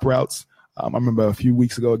of stop routes, I remember a few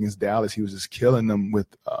weeks ago against Dallas, he was just killing them with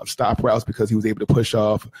stop routes because he was able to push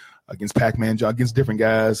off against Pac-Man, against different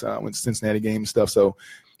guys with Cincinnati game and stuff. So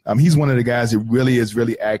he's one of the guys that really is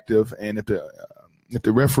really active. And if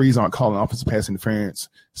the referees aren't calling offensive pass interference,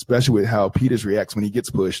 especially with how Peters reacts when he gets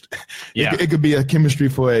pushed, it could be a chemistry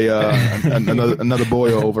for another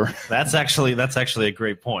boy over. That's actually a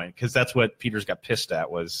great point, because that's what Peters got pissed at,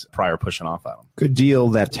 was Pryor pushing off at him. Good deal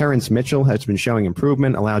that Terrence Mitchell has been showing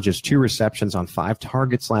improvement, allowed just 2 receptions on 5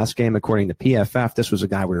 targets last game, according to PFF. This was a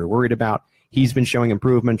guy we were worried about. He's been showing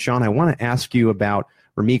improvement. Shawn, I want to ask you about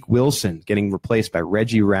Ramik Wilson getting replaced by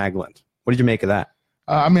Reggie Ragland. What did you make of that?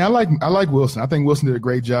 I like Wilson. I think Wilson did a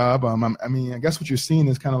great job. I guess what you're seeing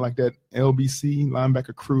is kind of like that LBC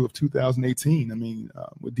linebacker crew of 2018.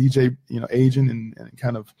 With DJ, aging and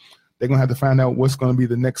kind of, they're going to have to find out what's going to be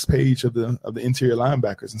the next page of the interior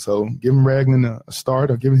linebackers. And so giving Ragland a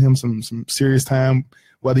start or giving him some serious time,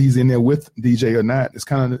 whether he's in there with DJ or not, it's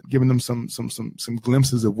kind of giving them some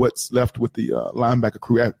glimpses of what's left with the linebacker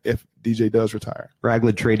crew if DJ does retire.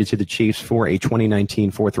 Ragland traded to the Chiefs for a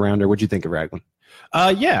 2019 fourth rounder. What'd you think of Ragland?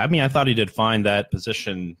 I thought he did fine. That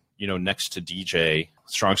position, next to DJ,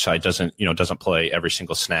 strong side doesn't play every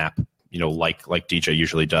single snap, like DJ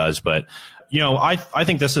usually does. But, I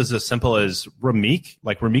think this is as simple as Ramik.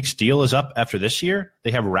 Like, Ramik's deal is up after this year.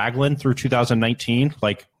 They have Ragland through 2019.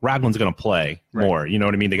 Like, Ragland's going to play more. You know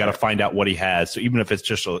what I mean? They got to find out what he has. So even if it's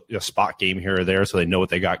just a spot game here or there, so they know what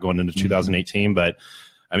they got going into 2018. But,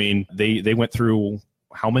 I mean, they went through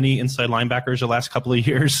how many inside linebackers the last couple of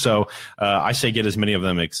years? So I say get as many of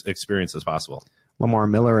them experience as possible. Lamar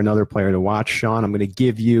Miller, another player to watch. Shawn, I'm going to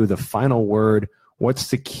give you the final word.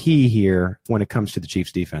 What's the key here when it comes to the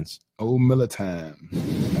Chiefs defense? Oh, Miller time.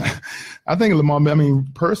 I think Lamar,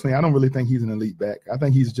 personally, I don't really think he's an elite back. I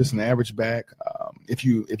think he's just an average back. If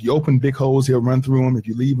you open big holes, he'll run through them. If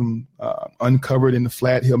you leave him uncovered in the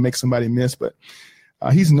flat, he'll make somebody miss. But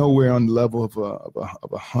he's nowhere on the level of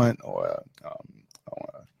a Hunt or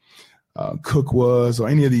Cook was, or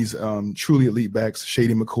any of these truly elite backs,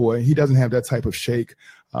 Shady McCoy. He doesn't have that type of shake.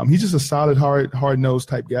 He's just a solid, hard-nosed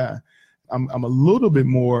type guy. I'm a little bit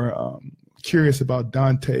more curious about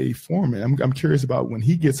Dante Foreman. I'm curious about when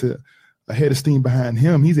he gets a head of steam behind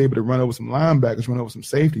him, he's able to run over some linebackers, run over some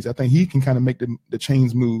safeties. I think he can kind of make the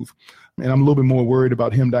chains move. And I'm a little bit more worried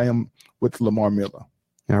about him than I am with Lamar Miller.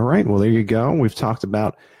 All right. Well, there you go. We've talked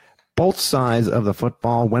about both sides of the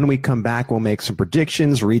football. When we come back, we'll make some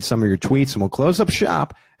predictions, read some of your tweets, and we'll close up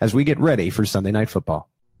shop as we get ready for Sunday Night Football.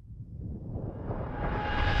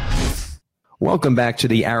 Welcome back to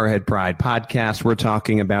the Arrowhead Pride podcast. We're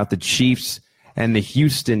talking about the Chiefs and the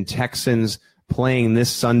Houston Texans playing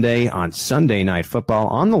this Sunday on Sunday Night Football.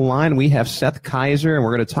 On the line, we have Seth Kaiser, and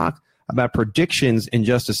we're going to talk about predictions in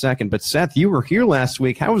just a second. But, Seth, you were here last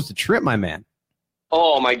week. How was the trip, my man?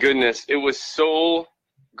 Oh, my goodness. It was so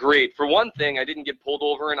great. For one thing, I didn't get pulled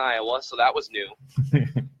over in Iowa, so that was new.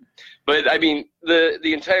 But, I mean,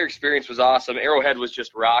 the entire experience was awesome. Arrowhead was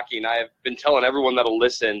just rocking. I have been telling everyone that'll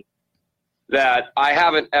listen that I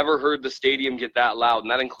haven't ever heard the stadium get that loud,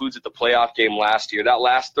 and that includes at the playoff game last year. That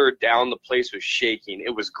last third down, the place was shaking.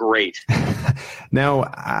 It was great.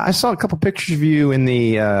 Now, I saw a couple pictures of you in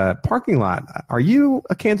the parking lot. Are you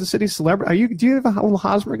a Kansas City celebrity? Do you have a little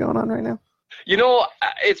Hosmer going on right now? You know,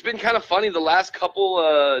 it's been kind of funny. The last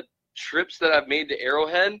couple trips that I've made to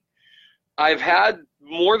Arrowhead, I've had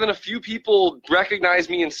more than a few people recognize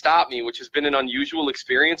me and stop me, which has been an unusual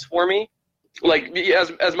experience for me. Like,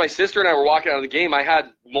 as my sister and I were walking out of the game, I had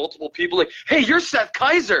multiple people like, "Hey, you're Seth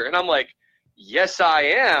Kaiser." And I'm like, "Yes, I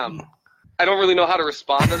am." I don't really know how to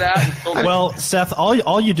respond to that. Well, Seth,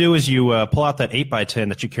 all you do is you pull out that 8x10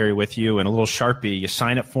 that you carry with you and a little Sharpie. You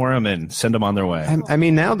sign it for them and send them on their way. I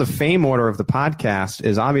mean, now the fame order of the podcast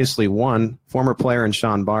is obviously 1, former player in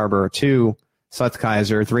Shawn Barber, 2, Seth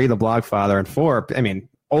Kaiser, 3, the blog father, and 4, I mean,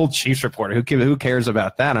 old Chiefs reporter. Who cares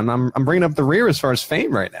about that? And I'm bringing up the rear as far as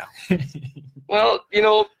fame right now. Well, you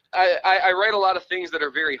know, I write a lot of things that are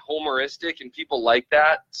very Homeristic, and people like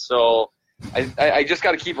that. So I just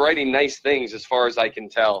got to keep writing nice things as far as I can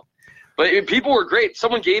tell. But people were great.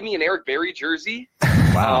 Someone gave me an Eric Berry jersey.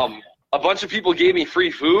 Wow. A bunch of people gave me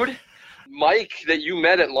free food. Mike, that you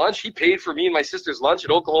met at lunch, he paid for me and my sister's lunch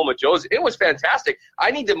at Oklahoma Joe's. It was fantastic. I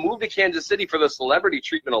need to move to Kansas City for the celebrity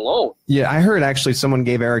treatment alone. Yeah, I heard actually someone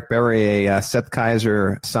gave Eric Berry a Seth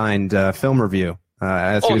Kaiser signed film review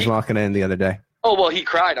as he was walking in the other day. Oh, well, he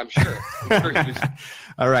cried, I'm sure.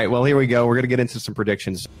 All right, well, here we go. We're going to get into some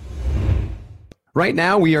predictions. Right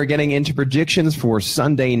now, we are getting into predictions for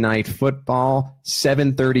Sunday Night Football,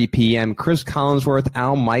 7:30 p.m. Chris Collinsworth,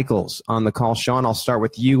 Al Michaels on the call. Shawn, I'll start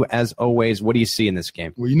with you as always. What do you see in this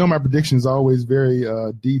game? Well, you know my predictions are always very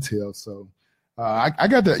detailed. So I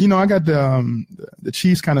got the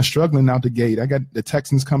Chiefs kind of struggling out the gate. I got the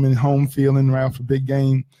Texans coming home feeling right off a big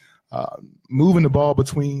game, moving the ball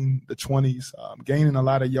between the 20s, gaining a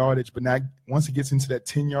lot of yardage. But now once it gets into that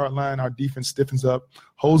 10-yard line, our defense stiffens up,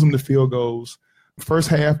 holds them to field goals. First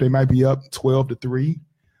half, they might be up 12-3.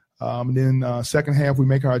 And then second half, we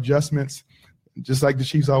make our adjustments, just like the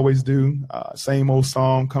Chiefs always do. Same old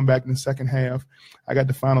song, come back in the second half. I got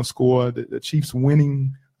the final score, the Chiefs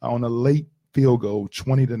winning on a late field goal,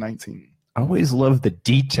 20-19. I always love the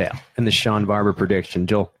detail in the Shawn Barber prediction.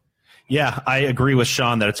 Joel? Yeah, I agree with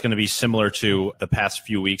Shawn that it's going to be similar to the past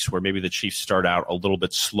few weeks where maybe the Chiefs start out a little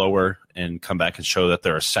bit slower and come back and show that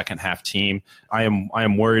they're a second-half team. I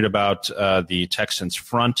am worried about the Texans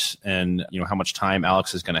front and how much time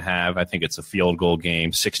Alex is going to have. I think it's a field goal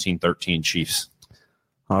game, 16-13 Chiefs.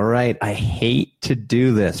 All right, I hate to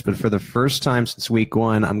do this, but for the first time since week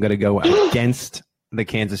 1, I'm going to go against the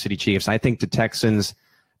Kansas City Chiefs. I think the Texans,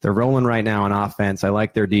 they're rolling right now on offense. I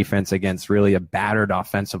like their defense against really a battered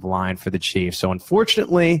offensive line for the Chiefs. So,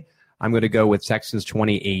 unfortunately, I'm going to go with Texans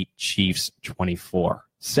 28, Chiefs 24.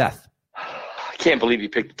 Seth? I can't believe you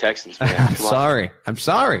picked the Texans, man. I'm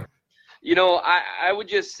sorry. I would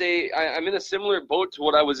just say I'm in a similar boat to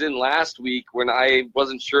what I was in last week when I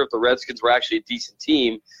wasn't sure if the Redskins were actually a decent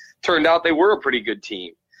team. Turned out they were a pretty good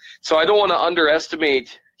team. So I don't want to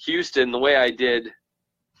underestimate Houston the way I did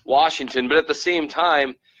Washington, but at the same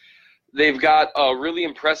time, they've got a really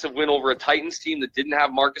impressive win over a Titans team that didn't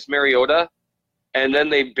have Marcus Mariota, and then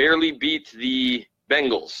they barely beat the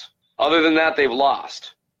Bengals. Other than that, they've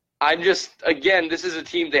lost. This is a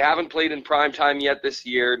team they haven't played in prime time yet this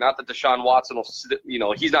year. Not that Deshaun Watson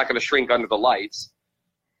will, he's not going to shrink under the lights.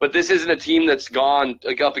 But this isn't a team that's gone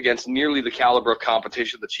up against nearly the caliber of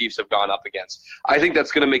competition the Chiefs have gone up against. I think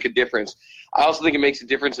that's going to make a difference. I also think it makes a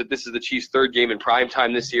difference that this is the Chiefs' third game in prime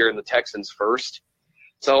time this year and the Texans' first.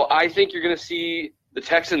 So I think you're going to see the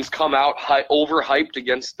Texans come out overhyped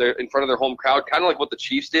in front of their home crowd, kind of like what the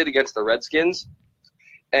Chiefs did against the Redskins.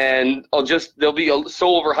 And they'll be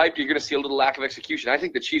so overhyped, you're going to see a little lack of execution. I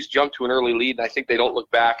think the Chiefs jump to an early lead, and I think they don't look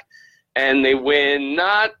back. And they win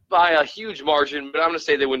not by a huge margin, but I'm going to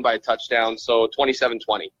say they win by a touchdown, so 27-20.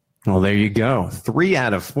 Well, there you go. 3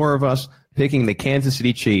 out of 4 of us picking the Kansas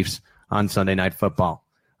City Chiefs on Sunday Night Football.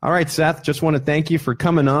 All right, Seth, just want to thank you for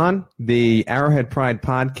coming on the Arrowhead Pride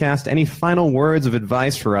podcast. Any final words of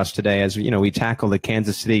advice for us today as we tackle the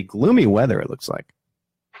Kansas City gloomy weather, it looks like?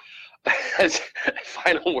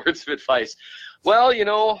 Final words of advice. Well,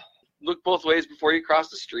 look both ways before you cross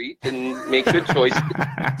the street and make good choices.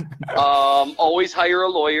 Always hire a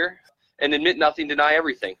lawyer and admit nothing, deny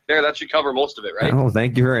everything. That should cover most of it, right? Oh,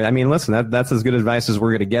 thank you. Listen, that's as good advice as we're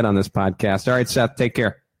going to get on this podcast. All right, Seth, take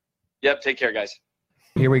care. Yep, take care, guys.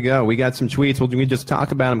 Here we go. We got some tweets. We just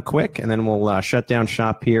talk about them quick, and then we'll shut down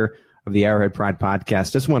shop here of the Arrowhead Pride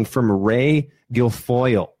podcast. This one from Ray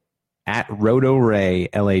Guilfoyle. At RotoRay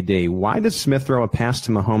LAD, why does Smith throw a pass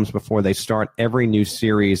to Mahomes before they start every new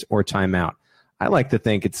series or timeout? I like to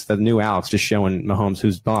think it's the new Alex just showing Mahomes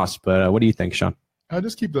who's boss, but what do you think, Sean?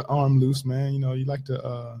 Just keep the arm loose, man. You like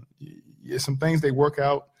to some things they work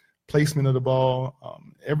out, placement of the ball.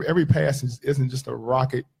 Every pass isn't just a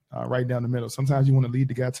rocket right down the middle. Sometimes you want to lead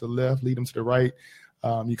the guy to the left, lead him to the right.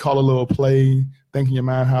 You call a little play, thinking your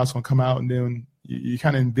mind how it's going to come out, and then you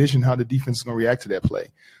kind of envision how the defense is going to react to that play.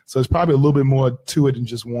 So it's probably a little bit more to it than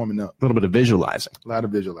just warming up. A little bit of visualizing. A lot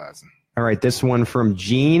of visualizing. All right, this one from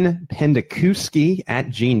Gene Pendakuski at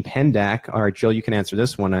Gene Pendak. All right, Jill, you can answer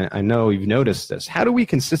this one. I know you've noticed this. How do we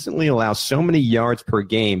consistently allow so many yards per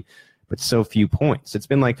game but so few points? It's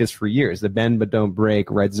been like this for years, the bend but don't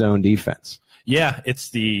break red zone defense. Yeah,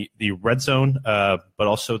 it's the red zone, but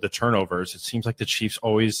also the turnovers. It seems like the Chiefs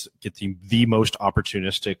always get the most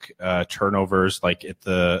opportunistic turnovers, like at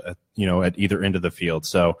either end of the field.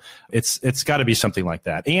 So it's got to be something like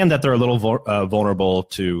that, and that they're a little vulnerable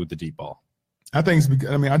to the deep ball. I think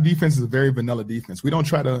our defense is a very vanilla defense. We don't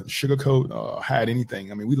try to sugarcoat or hide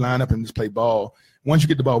anything. We line up and just play ball. Once you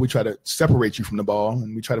get the ball, we try to separate you from the ball,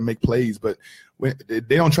 and we try to make plays. But they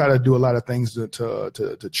don't try to do a lot of things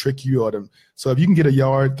to trick you. So if you can get a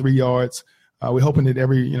yard, 3 yards, we're hoping that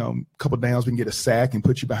every couple downs we can get a sack and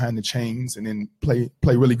put you behind the chains and then play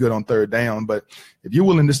really good on third down. But if you're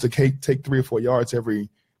willing just to take 3 or 4 yards every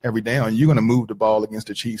down, you're going to move the ball against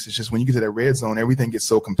the Chiefs. It's just when you get to that red zone, everything gets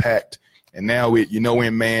so compact. And now we're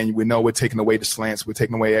in man. We know we're taking away the slants. We're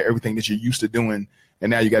taking away everything that you're used to doing.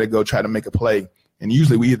 And now you got to go try to make a play. And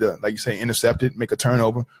usually we either, like you say, intercept it, make a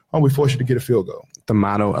turnover, or we force you to get a field goal. The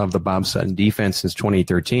motto of the Bob Sutton defense since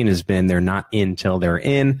 2013 has been they're not in till they're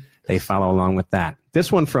in. They follow along with that.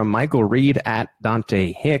 This one from Michael Reed at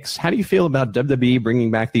Dante Hicks. How do you feel about WWE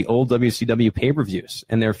bringing back the old WCW pay-per-views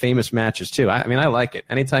and their famous matches, too? I like it.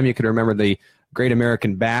 Anytime you could remember the Great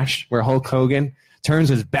American Bash where Hulk Hogan turns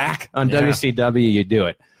his back on WCW, you do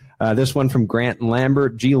it. This one from Grant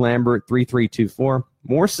Lambert, G. Lambert, 3324.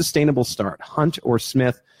 More sustainable start, Hunt or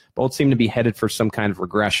Smith. Both seem to be headed for some kind of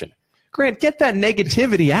regression. Grant, get that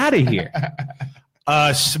negativity out of here.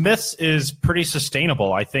 Smith's is pretty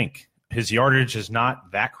sustainable, I think. His yardage is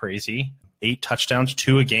not that crazy. 8 touchdowns,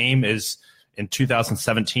 2 a game is in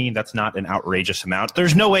 2017. That's not an outrageous amount.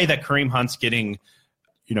 There's no way that Kareem Hunt's getting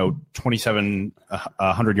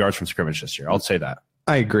 2,700 yards from scrimmage this year. I'll say that.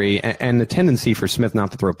 I agree. And the tendency for Smith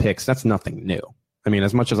not to throw picks, that's nothing new.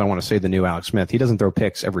 As much as I want to say the new Alex Smith, he doesn't throw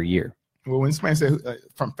picks every year. Well, when somebody says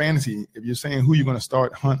from fantasy, if you're saying who you're going to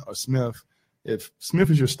start, Hunt or Smith, if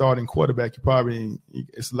Smith is your starting quarterback,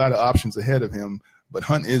 it's a lot of options ahead of him. But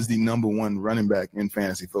Hunt is the number 1 running back in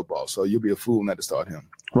fantasy football, so you'll be a fool not to start him.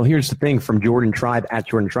 Well, here's the thing from Jordan Tribe at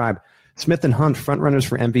Jordan Tribe. Smith and Hunt, front runners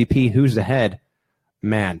for MVP. Who's ahead?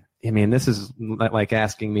 Man, this is like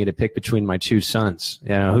asking me to pick between my 2 sons.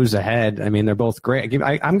 Who's ahead? They're both great.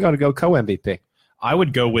 I'm going to go co-MVP. I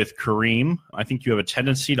would go with Kareem. I think you have a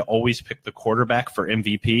tendency to always pick the quarterback for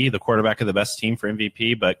MVP, the quarterback of the best team for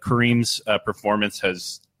MVP, but Kareem's performance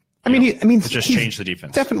has just changed the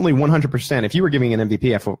defense. Definitely 100%. If you were giving an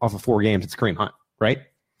MVP off of 4 games, it's Kareem Hunt, right?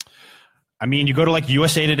 I mean, you go to like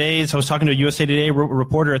USA Today's. I was talking to a USA Today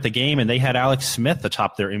reporter at the game, and they had Alex Smith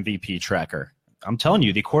atop their MVP tracker. I'm telling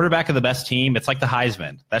you, the quarterback of the best team, it's like the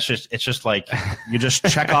Heisman. It's just like you just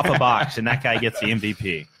check off a box, and that guy gets the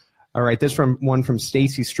MVP. All right, this one from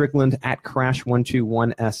Stacy Strickland at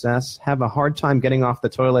Crash121SS. Have a hard time getting off the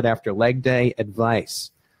toilet after leg day. Advice.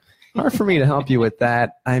 Hard for me to help you with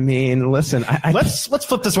that. I mean, listen. Let's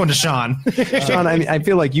flip this one to Shawn. Shawn, I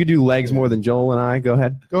feel like you do legs more than Joel and I. Go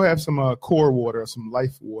ahead. Go have some core water, some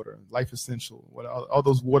life water, life essential. All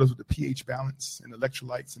those waters with the pH balance and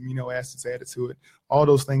electrolytes, amino acids added to it. All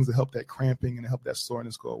those things that help that cramping and help that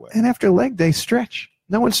soreness go away. And after leg day, stretch.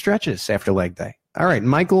 No one stretches after leg day. All right,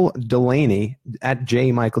 Michael Delaney, at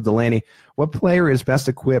J. Michael Delaney. What player is best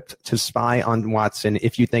equipped to spy on Watson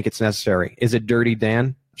if you think it's necessary? Is it Dirty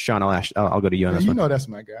Dan? Shawn, I'll go to you on this one. You know that's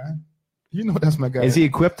my guy. Is he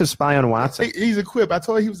equipped to spy on Watson? He's equipped. I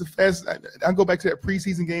told you he was the fastest. I go back to that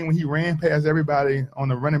preseason game when he ran past everybody on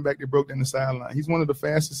the running back that broke down the sideline. He's one of the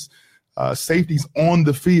fastest safeties on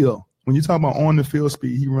the field. When you talk about on the field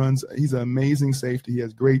speed, he's an amazing safety. He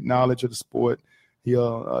has great knowledge of the sport.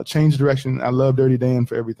 He'll change direction. I love Dirty Dan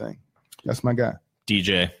for everything. That's my guy.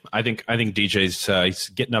 DJ. I think DJ's he's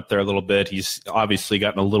getting up there a little bit. He's obviously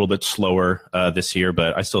gotten a little bit slower this year,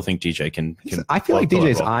 but I still think DJ can I feel like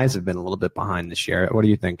DJ's eyes have been a little bit behind this year. What do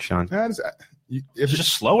you think, Shawn? It's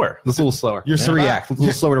just slower. It's a little slower. It's a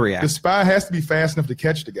little slower to react. The spy has to be fast enough to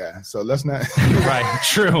catch the guy. So let's not. Right.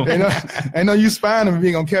 True. Ain't no you spying him if you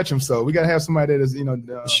ain't gonna catch him. So we gotta have somebody that is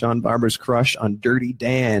Shawn Barber's crush on Dirty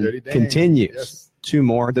Dan continues. Yes. 2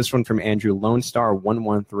 more. This one from Andrew Lone Star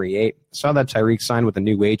 1138. Saw that Tyreek signed with a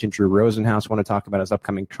new agent, Drew Rosenhaus. Want to talk about his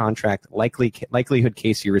upcoming contract. Likelihood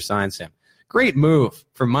Casey resigns him. Great move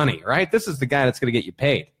for money, right? This is the guy that's going to get you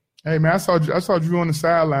paid. Hey, man, I saw Drew on the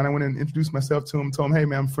sideline. I went and introduced myself to him, told him, hey,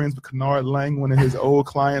 man, I'm friends with Kennard Lang, one of his old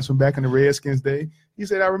clients from back in the Redskins day. He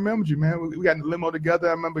said, I remembered you, man. We got in the limo together.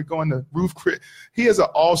 I remember going to Roof Crit. He has an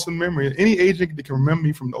awesome memory. Any agent that can remember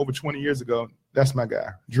me from over 20 years ago, that's my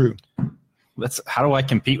guy, Drew. How do I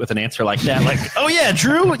compete with an answer like that? Like, oh, yeah,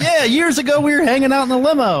 Drew. Yeah, years ago we were hanging out in the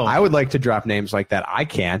limo. I would like to drop names like that. I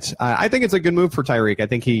can't. I think it's a good move for Tyreek. I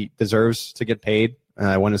think he deserves to get paid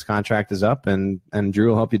when his contract is up, and Drew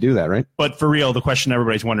will help you do that, right? But for real, the question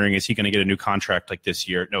everybody's wondering, is he going to get a new contract like this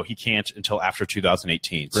year? No, he can't until after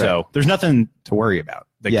 2018. Right. So there's nothing to worry about.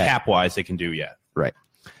 Cap-wise they can do yet. Right.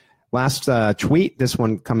 Last tweet, this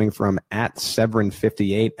one coming from at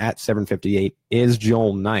Severin58. At Severin58, is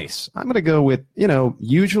Joel nice? I'm going to go with,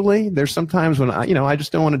 usually there's sometimes when I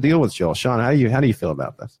just don't want to deal with Joel. Shawn, how do you feel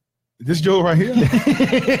about this? This Joel right here.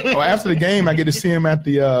 After the game, I get to see him at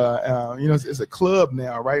the it's a club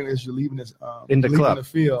now, right? As you're leaving this club. The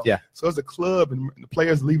field. Yeah. So it's a club, and the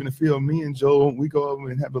players leaving the field. Me and Joel, we go over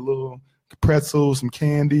and have a little pretzels, some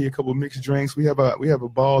candy, a couple of mixed drinks. We have a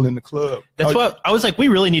ball in the club. That's what I was like. We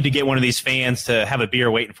really need to get one of these fans to have a beer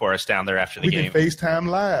waiting for us down there after the game. We can FaceTime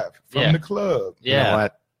live from the club. Yeah. You know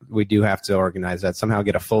what? We do have to organize that. Somehow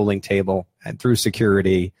get a folding table and through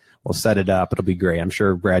security. We'll set it up. It'll be great. I'm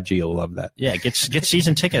sure Brad G will love that. Yeah, get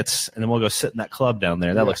season tickets, and then we'll go sit in that club down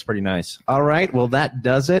there. That looks pretty nice. All right. Well, that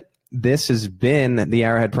does it. This has been the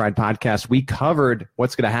Arrowhead Pride Podcast. We covered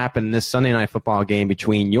what's going to happen in this Sunday Night Football game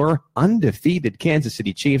between your undefeated Kansas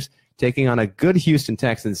City Chiefs taking on a good Houston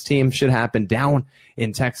Texans team. Should happen down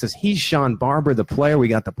in Texas. He's Shawn Barber, the player. We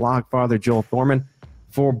got the blog father, Joel Thorman.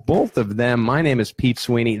 For both of them, my name is Pete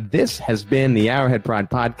Sweeney. This has been the Arrowhead Pride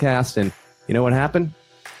Podcast, and you know what happened?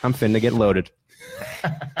 I'm finna get loaded.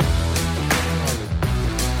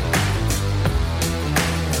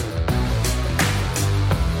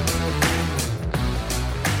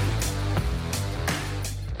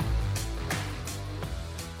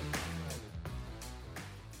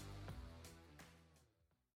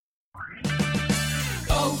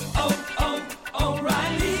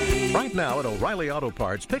 Right now at O'Reilly Auto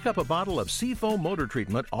Parts, pick up a bottle of Seafoam Motor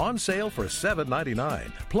Treatment on sale for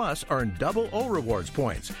 $7.99. Plus, earn double O Rewards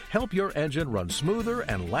points. Help your engine run smoother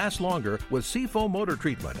and last longer with Seafoam Motor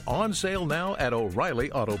Treatment on sale now at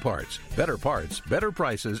O'Reilly Auto Parts. Better parts, better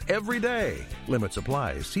prices every day. Limit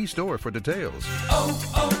supplies. See store for details.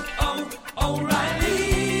 O'Reilly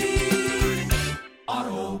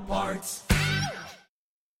Auto Parts.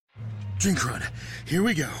 Drink run. Here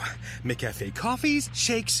we go. McCafe coffees,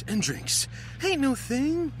 shakes, and drinks. Ain't no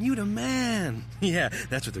thing. You the man. Yeah,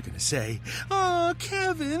 that's what they're gonna say. Oh,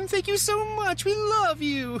 Kevin, thank you so much. We love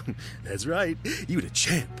you. That's right. You the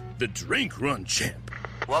champ. The drink run champ.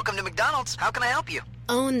 Welcome to McDonald's. How can I help you?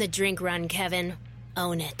 Own the drink run, Kevin.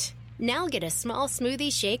 Own it. Now get a small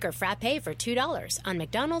smoothie, shake, or frappe for $2 on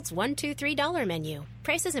McDonald's $1, $2, $3 menu.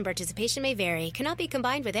 Prices and participation may vary. Cannot be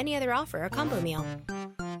combined with any other offer or combo meal.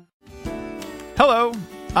 Hello,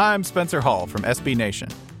 I'm Spencer Hall from SB Nation,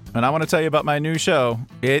 and I want to tell you about my new show,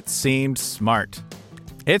 It Seemed Smart.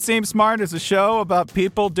 It Seemed Smart is a show about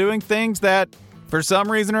people doing things that, for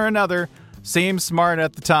some reason or another, seem smart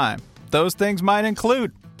at the time. Those things might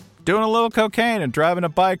include doing a little cocaine and driving a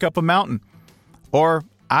bike up a mountain. Or,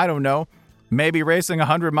 I don't know, maybe racing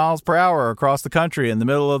 100 miles per hour across the country in the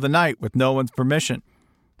middle of the night with no one's permission.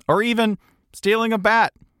 Or even stealing a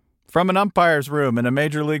bat from an umpire's room in a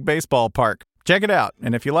Major League Baseball park. Check it out,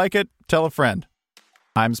 and if you like it, tell a friend.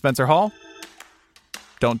 I'm Spencer Hall.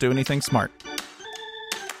 Don't do anything smart.